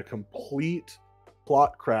 issues and a complete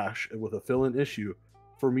plot crash with a fill-in issue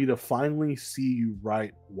for me to finally see you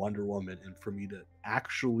write Wonder Woman and for me to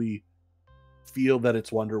actually feel that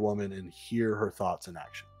it's Wonder Woman and hear her thoughts and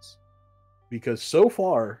actions? Because so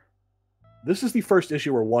far, this is the first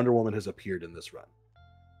issue where Wonder Woman has appeared in this run.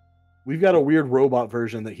 We've got a weird robot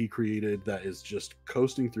version that he created that is just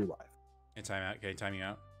coasting through life. And time out. Okay, timing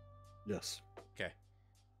out. Yes. Okay.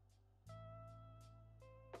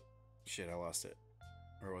 Shit, I lost it.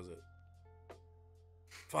 Where was it?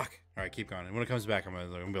 Fuck. All right, keep going. And when it comes back, I'm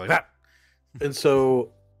gonna be like that. And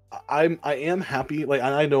so I am happy. Like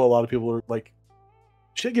I know a lot of people are like,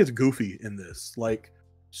 shit gets goofy in this. Like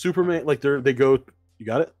Superman, like they go. You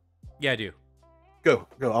got it? Yeah, I do. Go.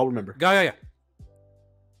 I'll remember. Go.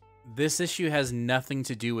 This issue has nothing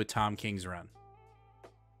to do with Tom King's run.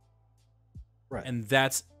 Right.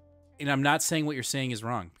 And I'm not saying what you're saying is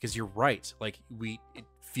wrong because you're right. Like it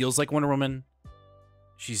feels like Wonder Woman.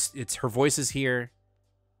 It's her voice is here.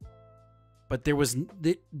 But there was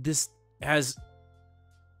this has.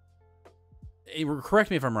 Correct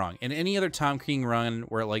me if I'm wrong. In any other Tom King run,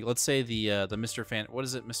 where like let's say the Mr. Fan, what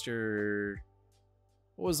is it, Mr.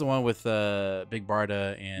 What was the one with Big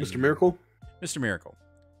Barda and Mr. Miracle? Mr. Miracle.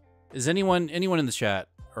 Is anyone in the chat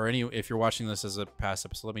or if you're watching this as a past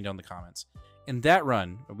episode, let me know in the comments. In that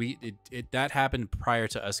run, that happened prior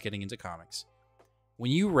to us getting into comics.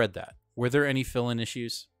 When you read that, were there any fill-in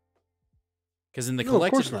issues? Because in the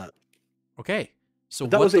collected, of course not. Okay, so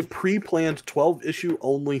that was a pre-planned 12-issue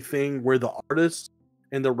only thing where the artist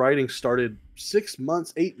and the writing started 6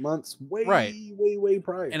 months, 8 months, way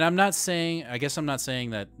prior. And I'm not saying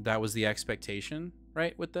that was the expectation,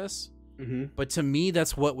 right, with this. Mm-hmm. But to me,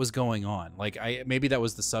 that's what was going on. Like maybe that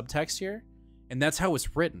was the subtext here, and that's how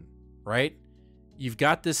it's written, right? You've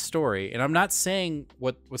got this story, and I'm not saying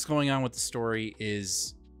what's going on with the story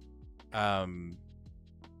is, I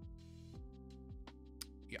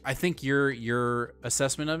think your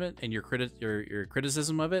assessment of it and your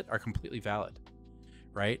criticism of it are completely valid,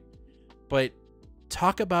 right? But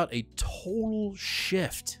talk about a total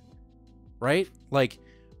shift, right? Like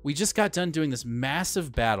we just got done doing this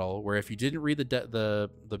massive battle where if you didn't read the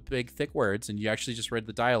big thick words and you actually just read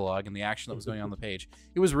the dialogue and the action that was going on the page,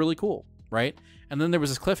 it was really cool, right? And then there was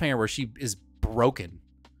this cliffhanger where she is broken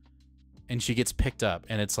and she gets picked up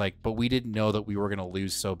and it's like, but we didn't know that we were going to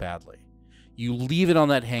lose so badly. You leave it on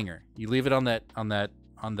that hanger. You leave it on that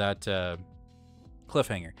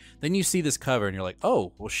cliffhanger. Then you see this cover and you're like,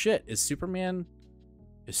 oh, well shit, is Superman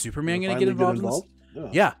going to get involved in this?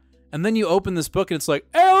 Yeah. And then you open this book and it's like,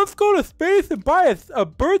 hey, let's go to space and buy a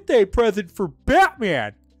birthday present for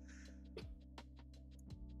Batman.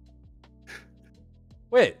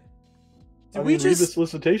 Wait. Did we read the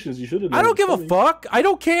solicitations? You should have. I don't give a fuck. I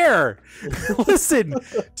don't care. Listen,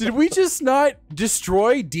 did we just not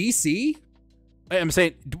destroy DC? I'm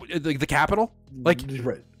saying the capital? Like,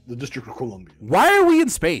 right. The District of Columbia. Why are we in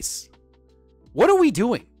space? What are we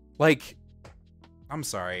doing? Like, I'm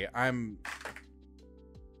sorry.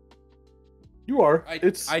 You are.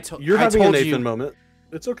 You're having a Nathan moment.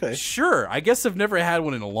 It's okay. Sure. I guess I've never had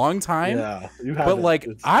one in a long time. Yeah, you have. But like,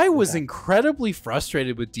 I was incredibly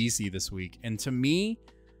frustrated with DC this week, and to me,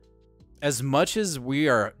 as much as we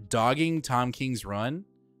are dogging Tom King's run,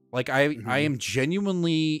 like I am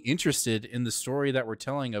genuinely interested in the story that we're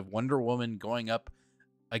telling of Wonder Woman going up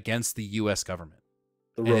against the U.S. government.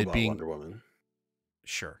 The robot Wonder Woman.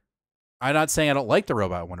 Sure. I'm not saying I don't like the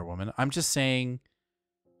robot Wonder Woman. I'm just saying.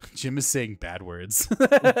 Jim is saying bad words.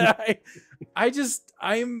 I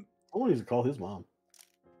want to call his mom.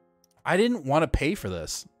 I didn't want to pay for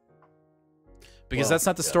this because that's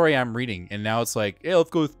not the story I'm reading. And now it's like, hey, let's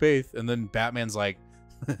go with space. And then Batman's like,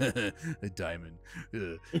 a diamond.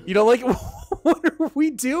 You know, like, what are we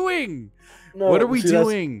doing? No, what are we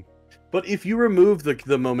doing? But if you remove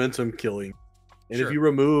the momentum killing, and if you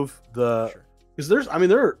remove because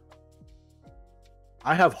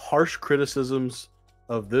I have harsh criticisms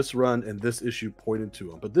of this run and this issue pointed to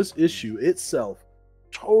them. But this issue itself,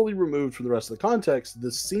 totally removed from the rest of the context,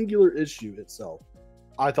 the singular issue itself,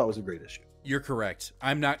 I thought was a great issue. You're correct.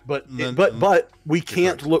 I'm not, but we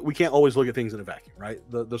can't look. We can't always look at things in a vacuum, right?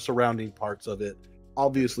 The surrounding parts of it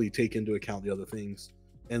obviously take into account the other things,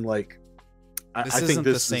 and like I think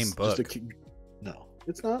this the same book. No,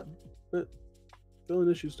 it's not. But villain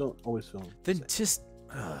issues don't always fill. Then just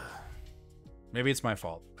maybe it's my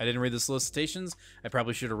fault. I didn't read the solicitations. I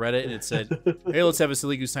probably should have read it, and it said, "Hey, let's have a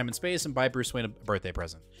silly goose time in space and buy Bruce Wayne a birthday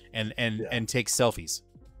present and take selfies,"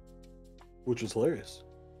 which was hilarious.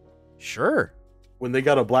 Sure. When they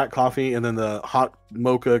got a black coffee and then the hot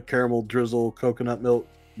mocha caramel drizzle coconut milk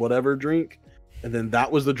whatever drink, and then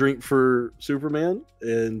that was the drink for Superman,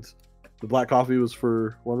 and the black coffee was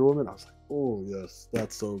for Wonder Woman, I was like, oh yes,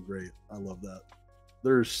 that's so great. I love that.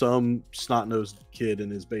 There's some snot-nosed kid in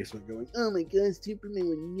his basement going, oh my god, Superman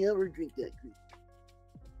would never drink that drink.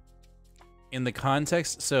 In the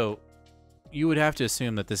context, so you would have to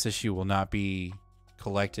assume that this issue will not be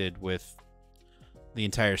collected with the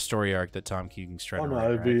entire story arc that Tom Keating's trying to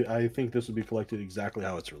write, right? I think this would be collected exactly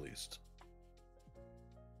how it's released.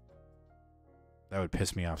 That would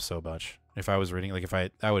piss me off so much. If I was reading, like,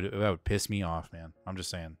 that would piss me off, man. I'm just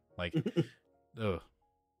saying, like, ugh.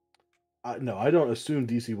 No, I don't assume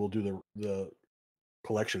DC will do the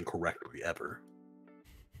collection correctly ever.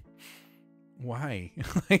 Why?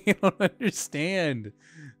 I don't understand.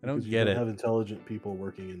 I don't get it. Have intelligent people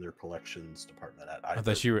working in their collections department. I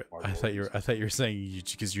thought you were saying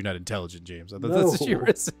because you're not intelligent, James. I thought that's what you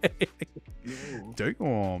were saying.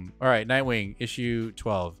 Damn. All right, Nightwing issue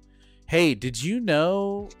 12. Hey, did you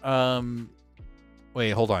know?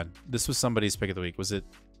 Wait, hold on. This was somebody's pick of the week. Was it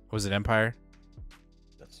Empire?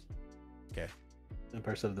 Yes. Okay.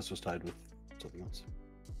 Empire said this was tied with something else.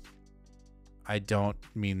 I don't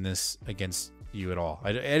mean this against you at all.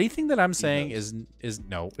 Anything that I'm saying is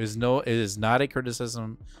not a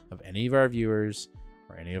criticism of any of our viewers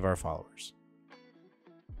or any of our followers.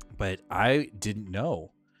 But I didn't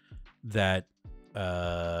know that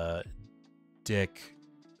Dick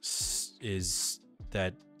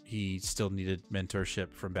that he still needed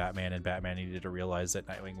mentorship from Batman, and Batman needed to realize that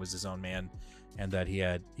Nightwing was his own man and that he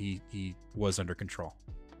was under control.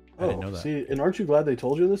 I didn't know that. See, and aren't you glad they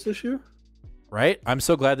told you in this issue? Right? I'm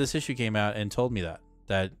so glad this issue came out and told me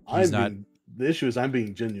that he's not. The issue is I'm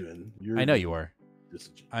being genuine. I know you are.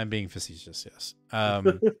 I'm being facetious, yes.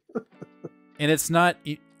 And it's not.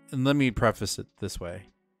 And let me preface it this way: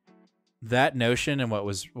 that notion and what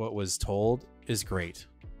was told is great.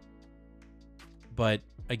 But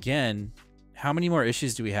again, how many more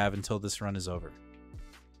issues do we have until this run is over?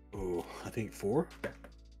 Oh, I think 4.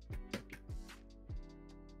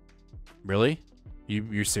 Really?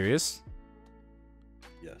 You're serious?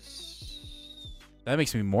 Yes. That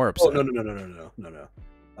makes me more upset. Oh no.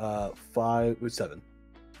 7.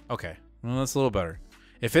 Okay, well that's a little better.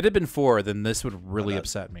 If it had been 4, then this would really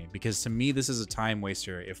upset me, because to me this is a time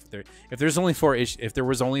waster. If there was only 4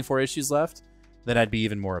 issues left, then I'd be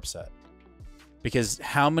even more upset. Because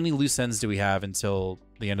how many loose ends do we have until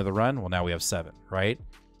the end of the run? Well, now we have 7, right?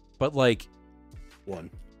 But like 1.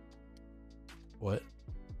 What?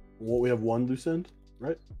 Well, we have 1 loose end,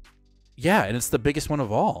 right? Yeah, and it's the biggest one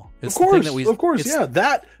of all. It's of course, the thing that yeah.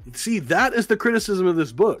 That is the criticism of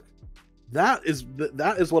this book. That is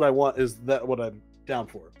what I want. Is that what I'm down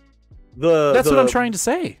for? That's what I'm trying to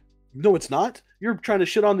say. No, it's not. You're trying to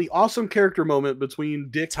shit on the awesome character moment between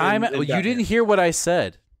Dick and you didn't hear what I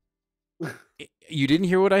said. You didn't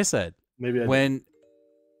hear what I said. Maybe I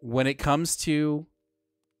when it comes to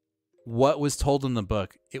what was told in the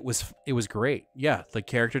book, it was great. Yeah, the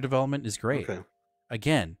character development is great. Okay.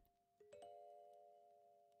 Again,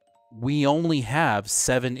 we only have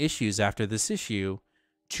 7 issues after this issue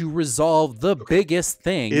to resolve the biggest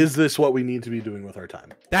thing. Is this what we need to be doing with our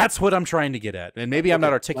time? That's what I'm trying to get at. And maybe I'm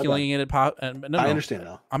not articulating it. No, I understand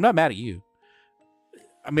now. I'm not mad at you.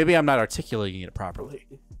 Maybe I'm not articulating it properly.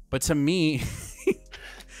 But to me,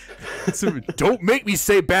 don't make me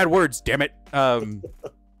say bad words, damn it. To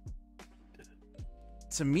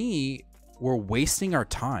me, we're wasting our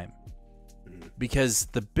time. Because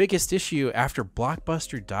the biggest issue after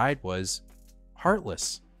Blockbuster died was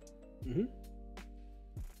Heartless. Mm-hmm.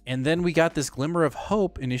 And then we got this glimmer of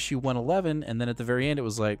hope in issue 111, and then at the very end it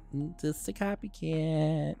was like, just a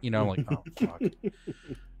copycat. You know, I'm like, oh, fuck.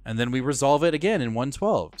 And then we resolve it again in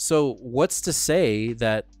 112. So what's to say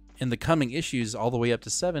that in the coming issues all the way up to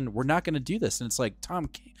 7, we're not going to do this? And it's like,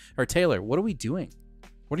 Taylor, what are we doing?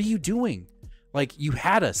 What are you doing? Like, you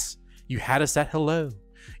had us. You had us at hello.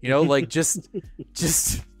 You know, like, just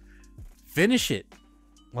finish it.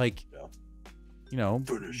 Like, you know,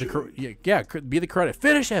 be the credit.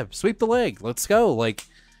 Finish him. Sweep the leg. Let's go. Like,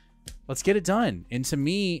 let's get it done. And to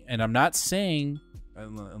me, and I'm not saying,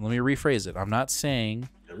 let me rephrase it. I'm not saying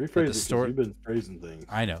rephrase the story. You've been phrasing things.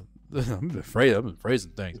 I know. I've been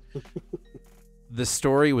phrasing things. The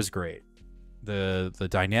story was great. The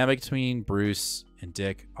dynamic between Bruce and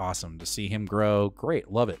Dick, awesome. To see him grow,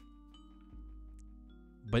 great. Love it.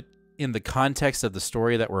 But in the context of the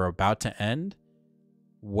story that we're about to end,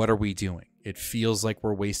 what are we doing? It feels like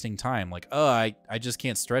we're wasting time. Like, oh, I just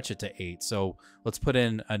can't stretch it to 8. So let's put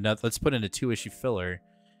in a 2-issue filler,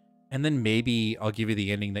 and then maybe I'll give you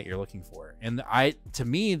the ending that you're looking for. And to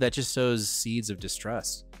me, that just sows seeds of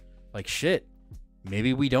distrust. Like, shit,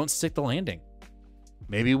 maybe we don't stick the landing.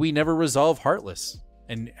 Maybe we never resolve Heartless.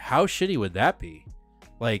 And how shitty would that be?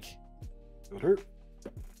 Like, it would hurt.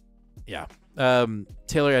 Yeah.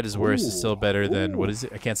 Taylor at his worst is still better than, what is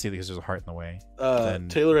it? I can't see it because there's a heart in the way.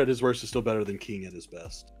 Taylor at his worst is still better than King at his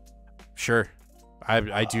best. Sure.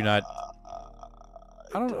 I do not.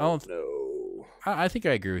 I don't know. I think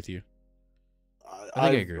I agree with you. I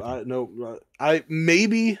agree with you. No, I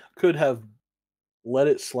maybe could have let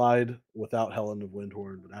it slide without Helen of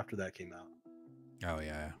Windhorn, but after that came out. Oh,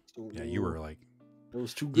 yeah. Yeah, you were like, it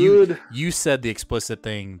was too good. You said the explicit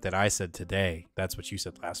thing that I said today. That's what you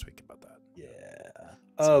said last week about that.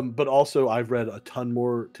 Yeah. But also I've read a ton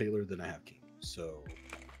more Taylor than I have King, so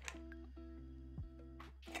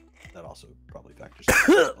that also probably factors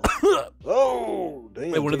in. Oh,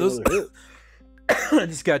 damn. Wait, one of those. I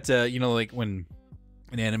just got you know, like when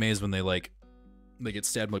in animes when they get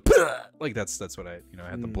stabbed, like that's what I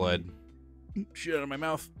had the blood shit out of my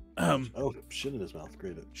mouth. Oh, shit in his mouth.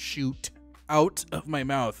 Great. Shoot out of my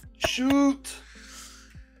mouth. Shoot.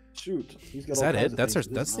 He's got Is that it? That's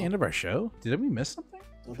the end of our show? Did we miss something?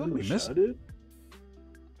 I feel like we missed it.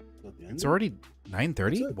 It's already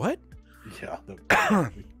 9:30. What? Yeah.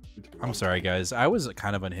 I'm sorry, guys. I was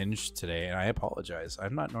kind of unhinged today, and I apologize.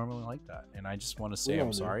 I'm not normally like that, and I just want to say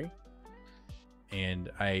I'm sorry.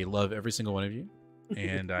 And I love every single one of you,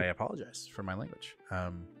 and I apologize for my language.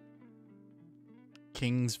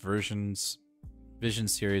 King's Vision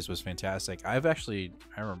series was fantastic. I haven't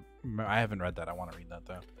read that. I want to read that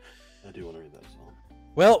though. I do want to read that as well.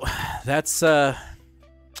 Well, that's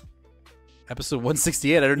episode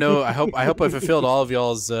 168. I don't know. I hope I fulfilled all of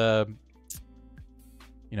y'all's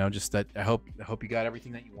just that. I hope you got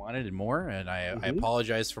everything that you wanted and more. And I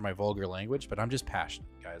apologize for my vulgar language, but I'm just passionate,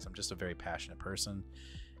 guys. I'm just a very passionate person,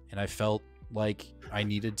 and I felt like I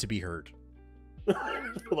needed to be heard.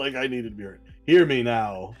 Like I needed to be heard. Hear me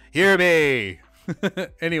now. Hear me.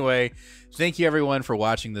 Anyway, thank you everyone for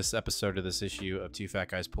watching this episode of this issue of Two Fat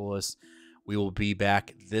Guys Pull Us. We will be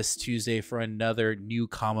back this Tuesday for another new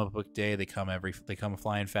comic book day. They come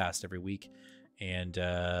flying fast every week, and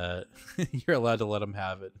you're allowed to let them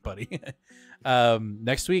have it, buddy.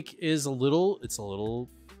 Next week is a little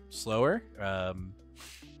slower.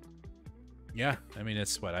 Yeah, I mean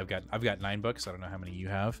it's what I've got 9 books. I don't know how many you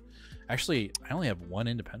have. Actually, I only have 1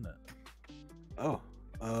 independent. Oh.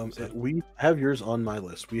 We have yours on my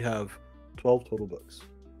list. We have 12 total books.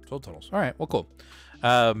 12 totals. All right. Well, cool.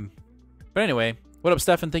 But anyway, what up,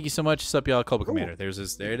 Stefan? Thank you so much. What's up, y'all? Club Commander. There it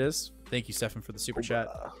is. Thank you, Stefan, for the super chat.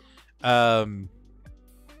 But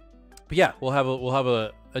yeah, we'll have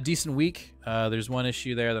a decent week. There's one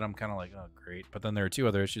issue there that I'm kind of like, oh, great. But then there are 2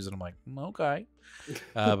 other issues that I'm like, okay.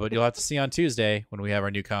 But you'll have to see on Tuesday when we have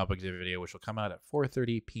our new comic book video, which will come out at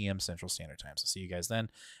 4:30 p.m. Central Standard Time. So see you guys then.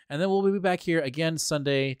 And then we'll be back here again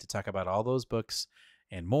Sunday to talk about all those books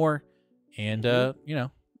and more. And,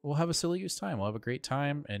 we'll have a silly goose time. We'll have a great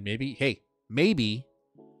time. And maybe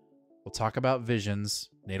we'll talk about Visions.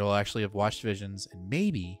 Nate will actually have watched Visions. And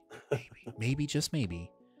maybe, just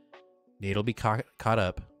maybe, Nate will be caught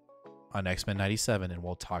up on X-Men 97 and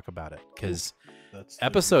we'll talk about it. Because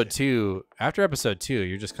after episode 2,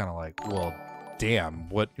 you're just kind of like, well, damn,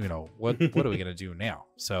 what are we going to do now?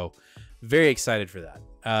 So very excited for that.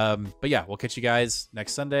 But yeah, we'll catch you guys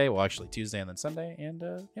next Sunday. Well, actually Tuesday and then Sunday. And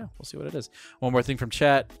yeah, we'll see what it is. One more thing from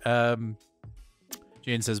chat. Jane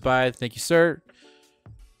says, bye. Thank you, sir.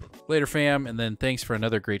 Later, fam. And then thanks for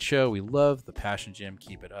another great show. We love the Passion Gym.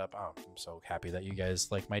 Keep it up. Oh, I'm so happy that you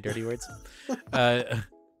guys like my dirty words.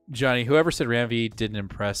 Johnny, whoever said Ramvi didn't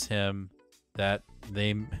impress him, that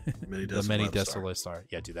the many decibelists are.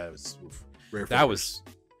 Yeah, dude, that was oof. That was.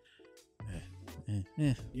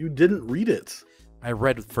 You didn't read it. I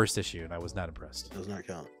read the first issue and I was not impressed. Does not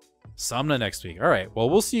count. Samna next week. All right. Well,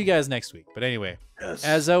 we'll see you guys next week. But anyway,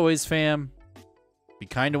 as always, fam, be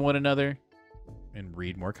kind to one another and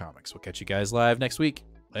read more comics. We'll catch you guys live next week.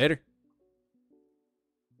 Later.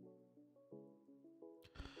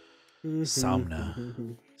 Somna.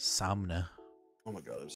 Somna. Oh my god,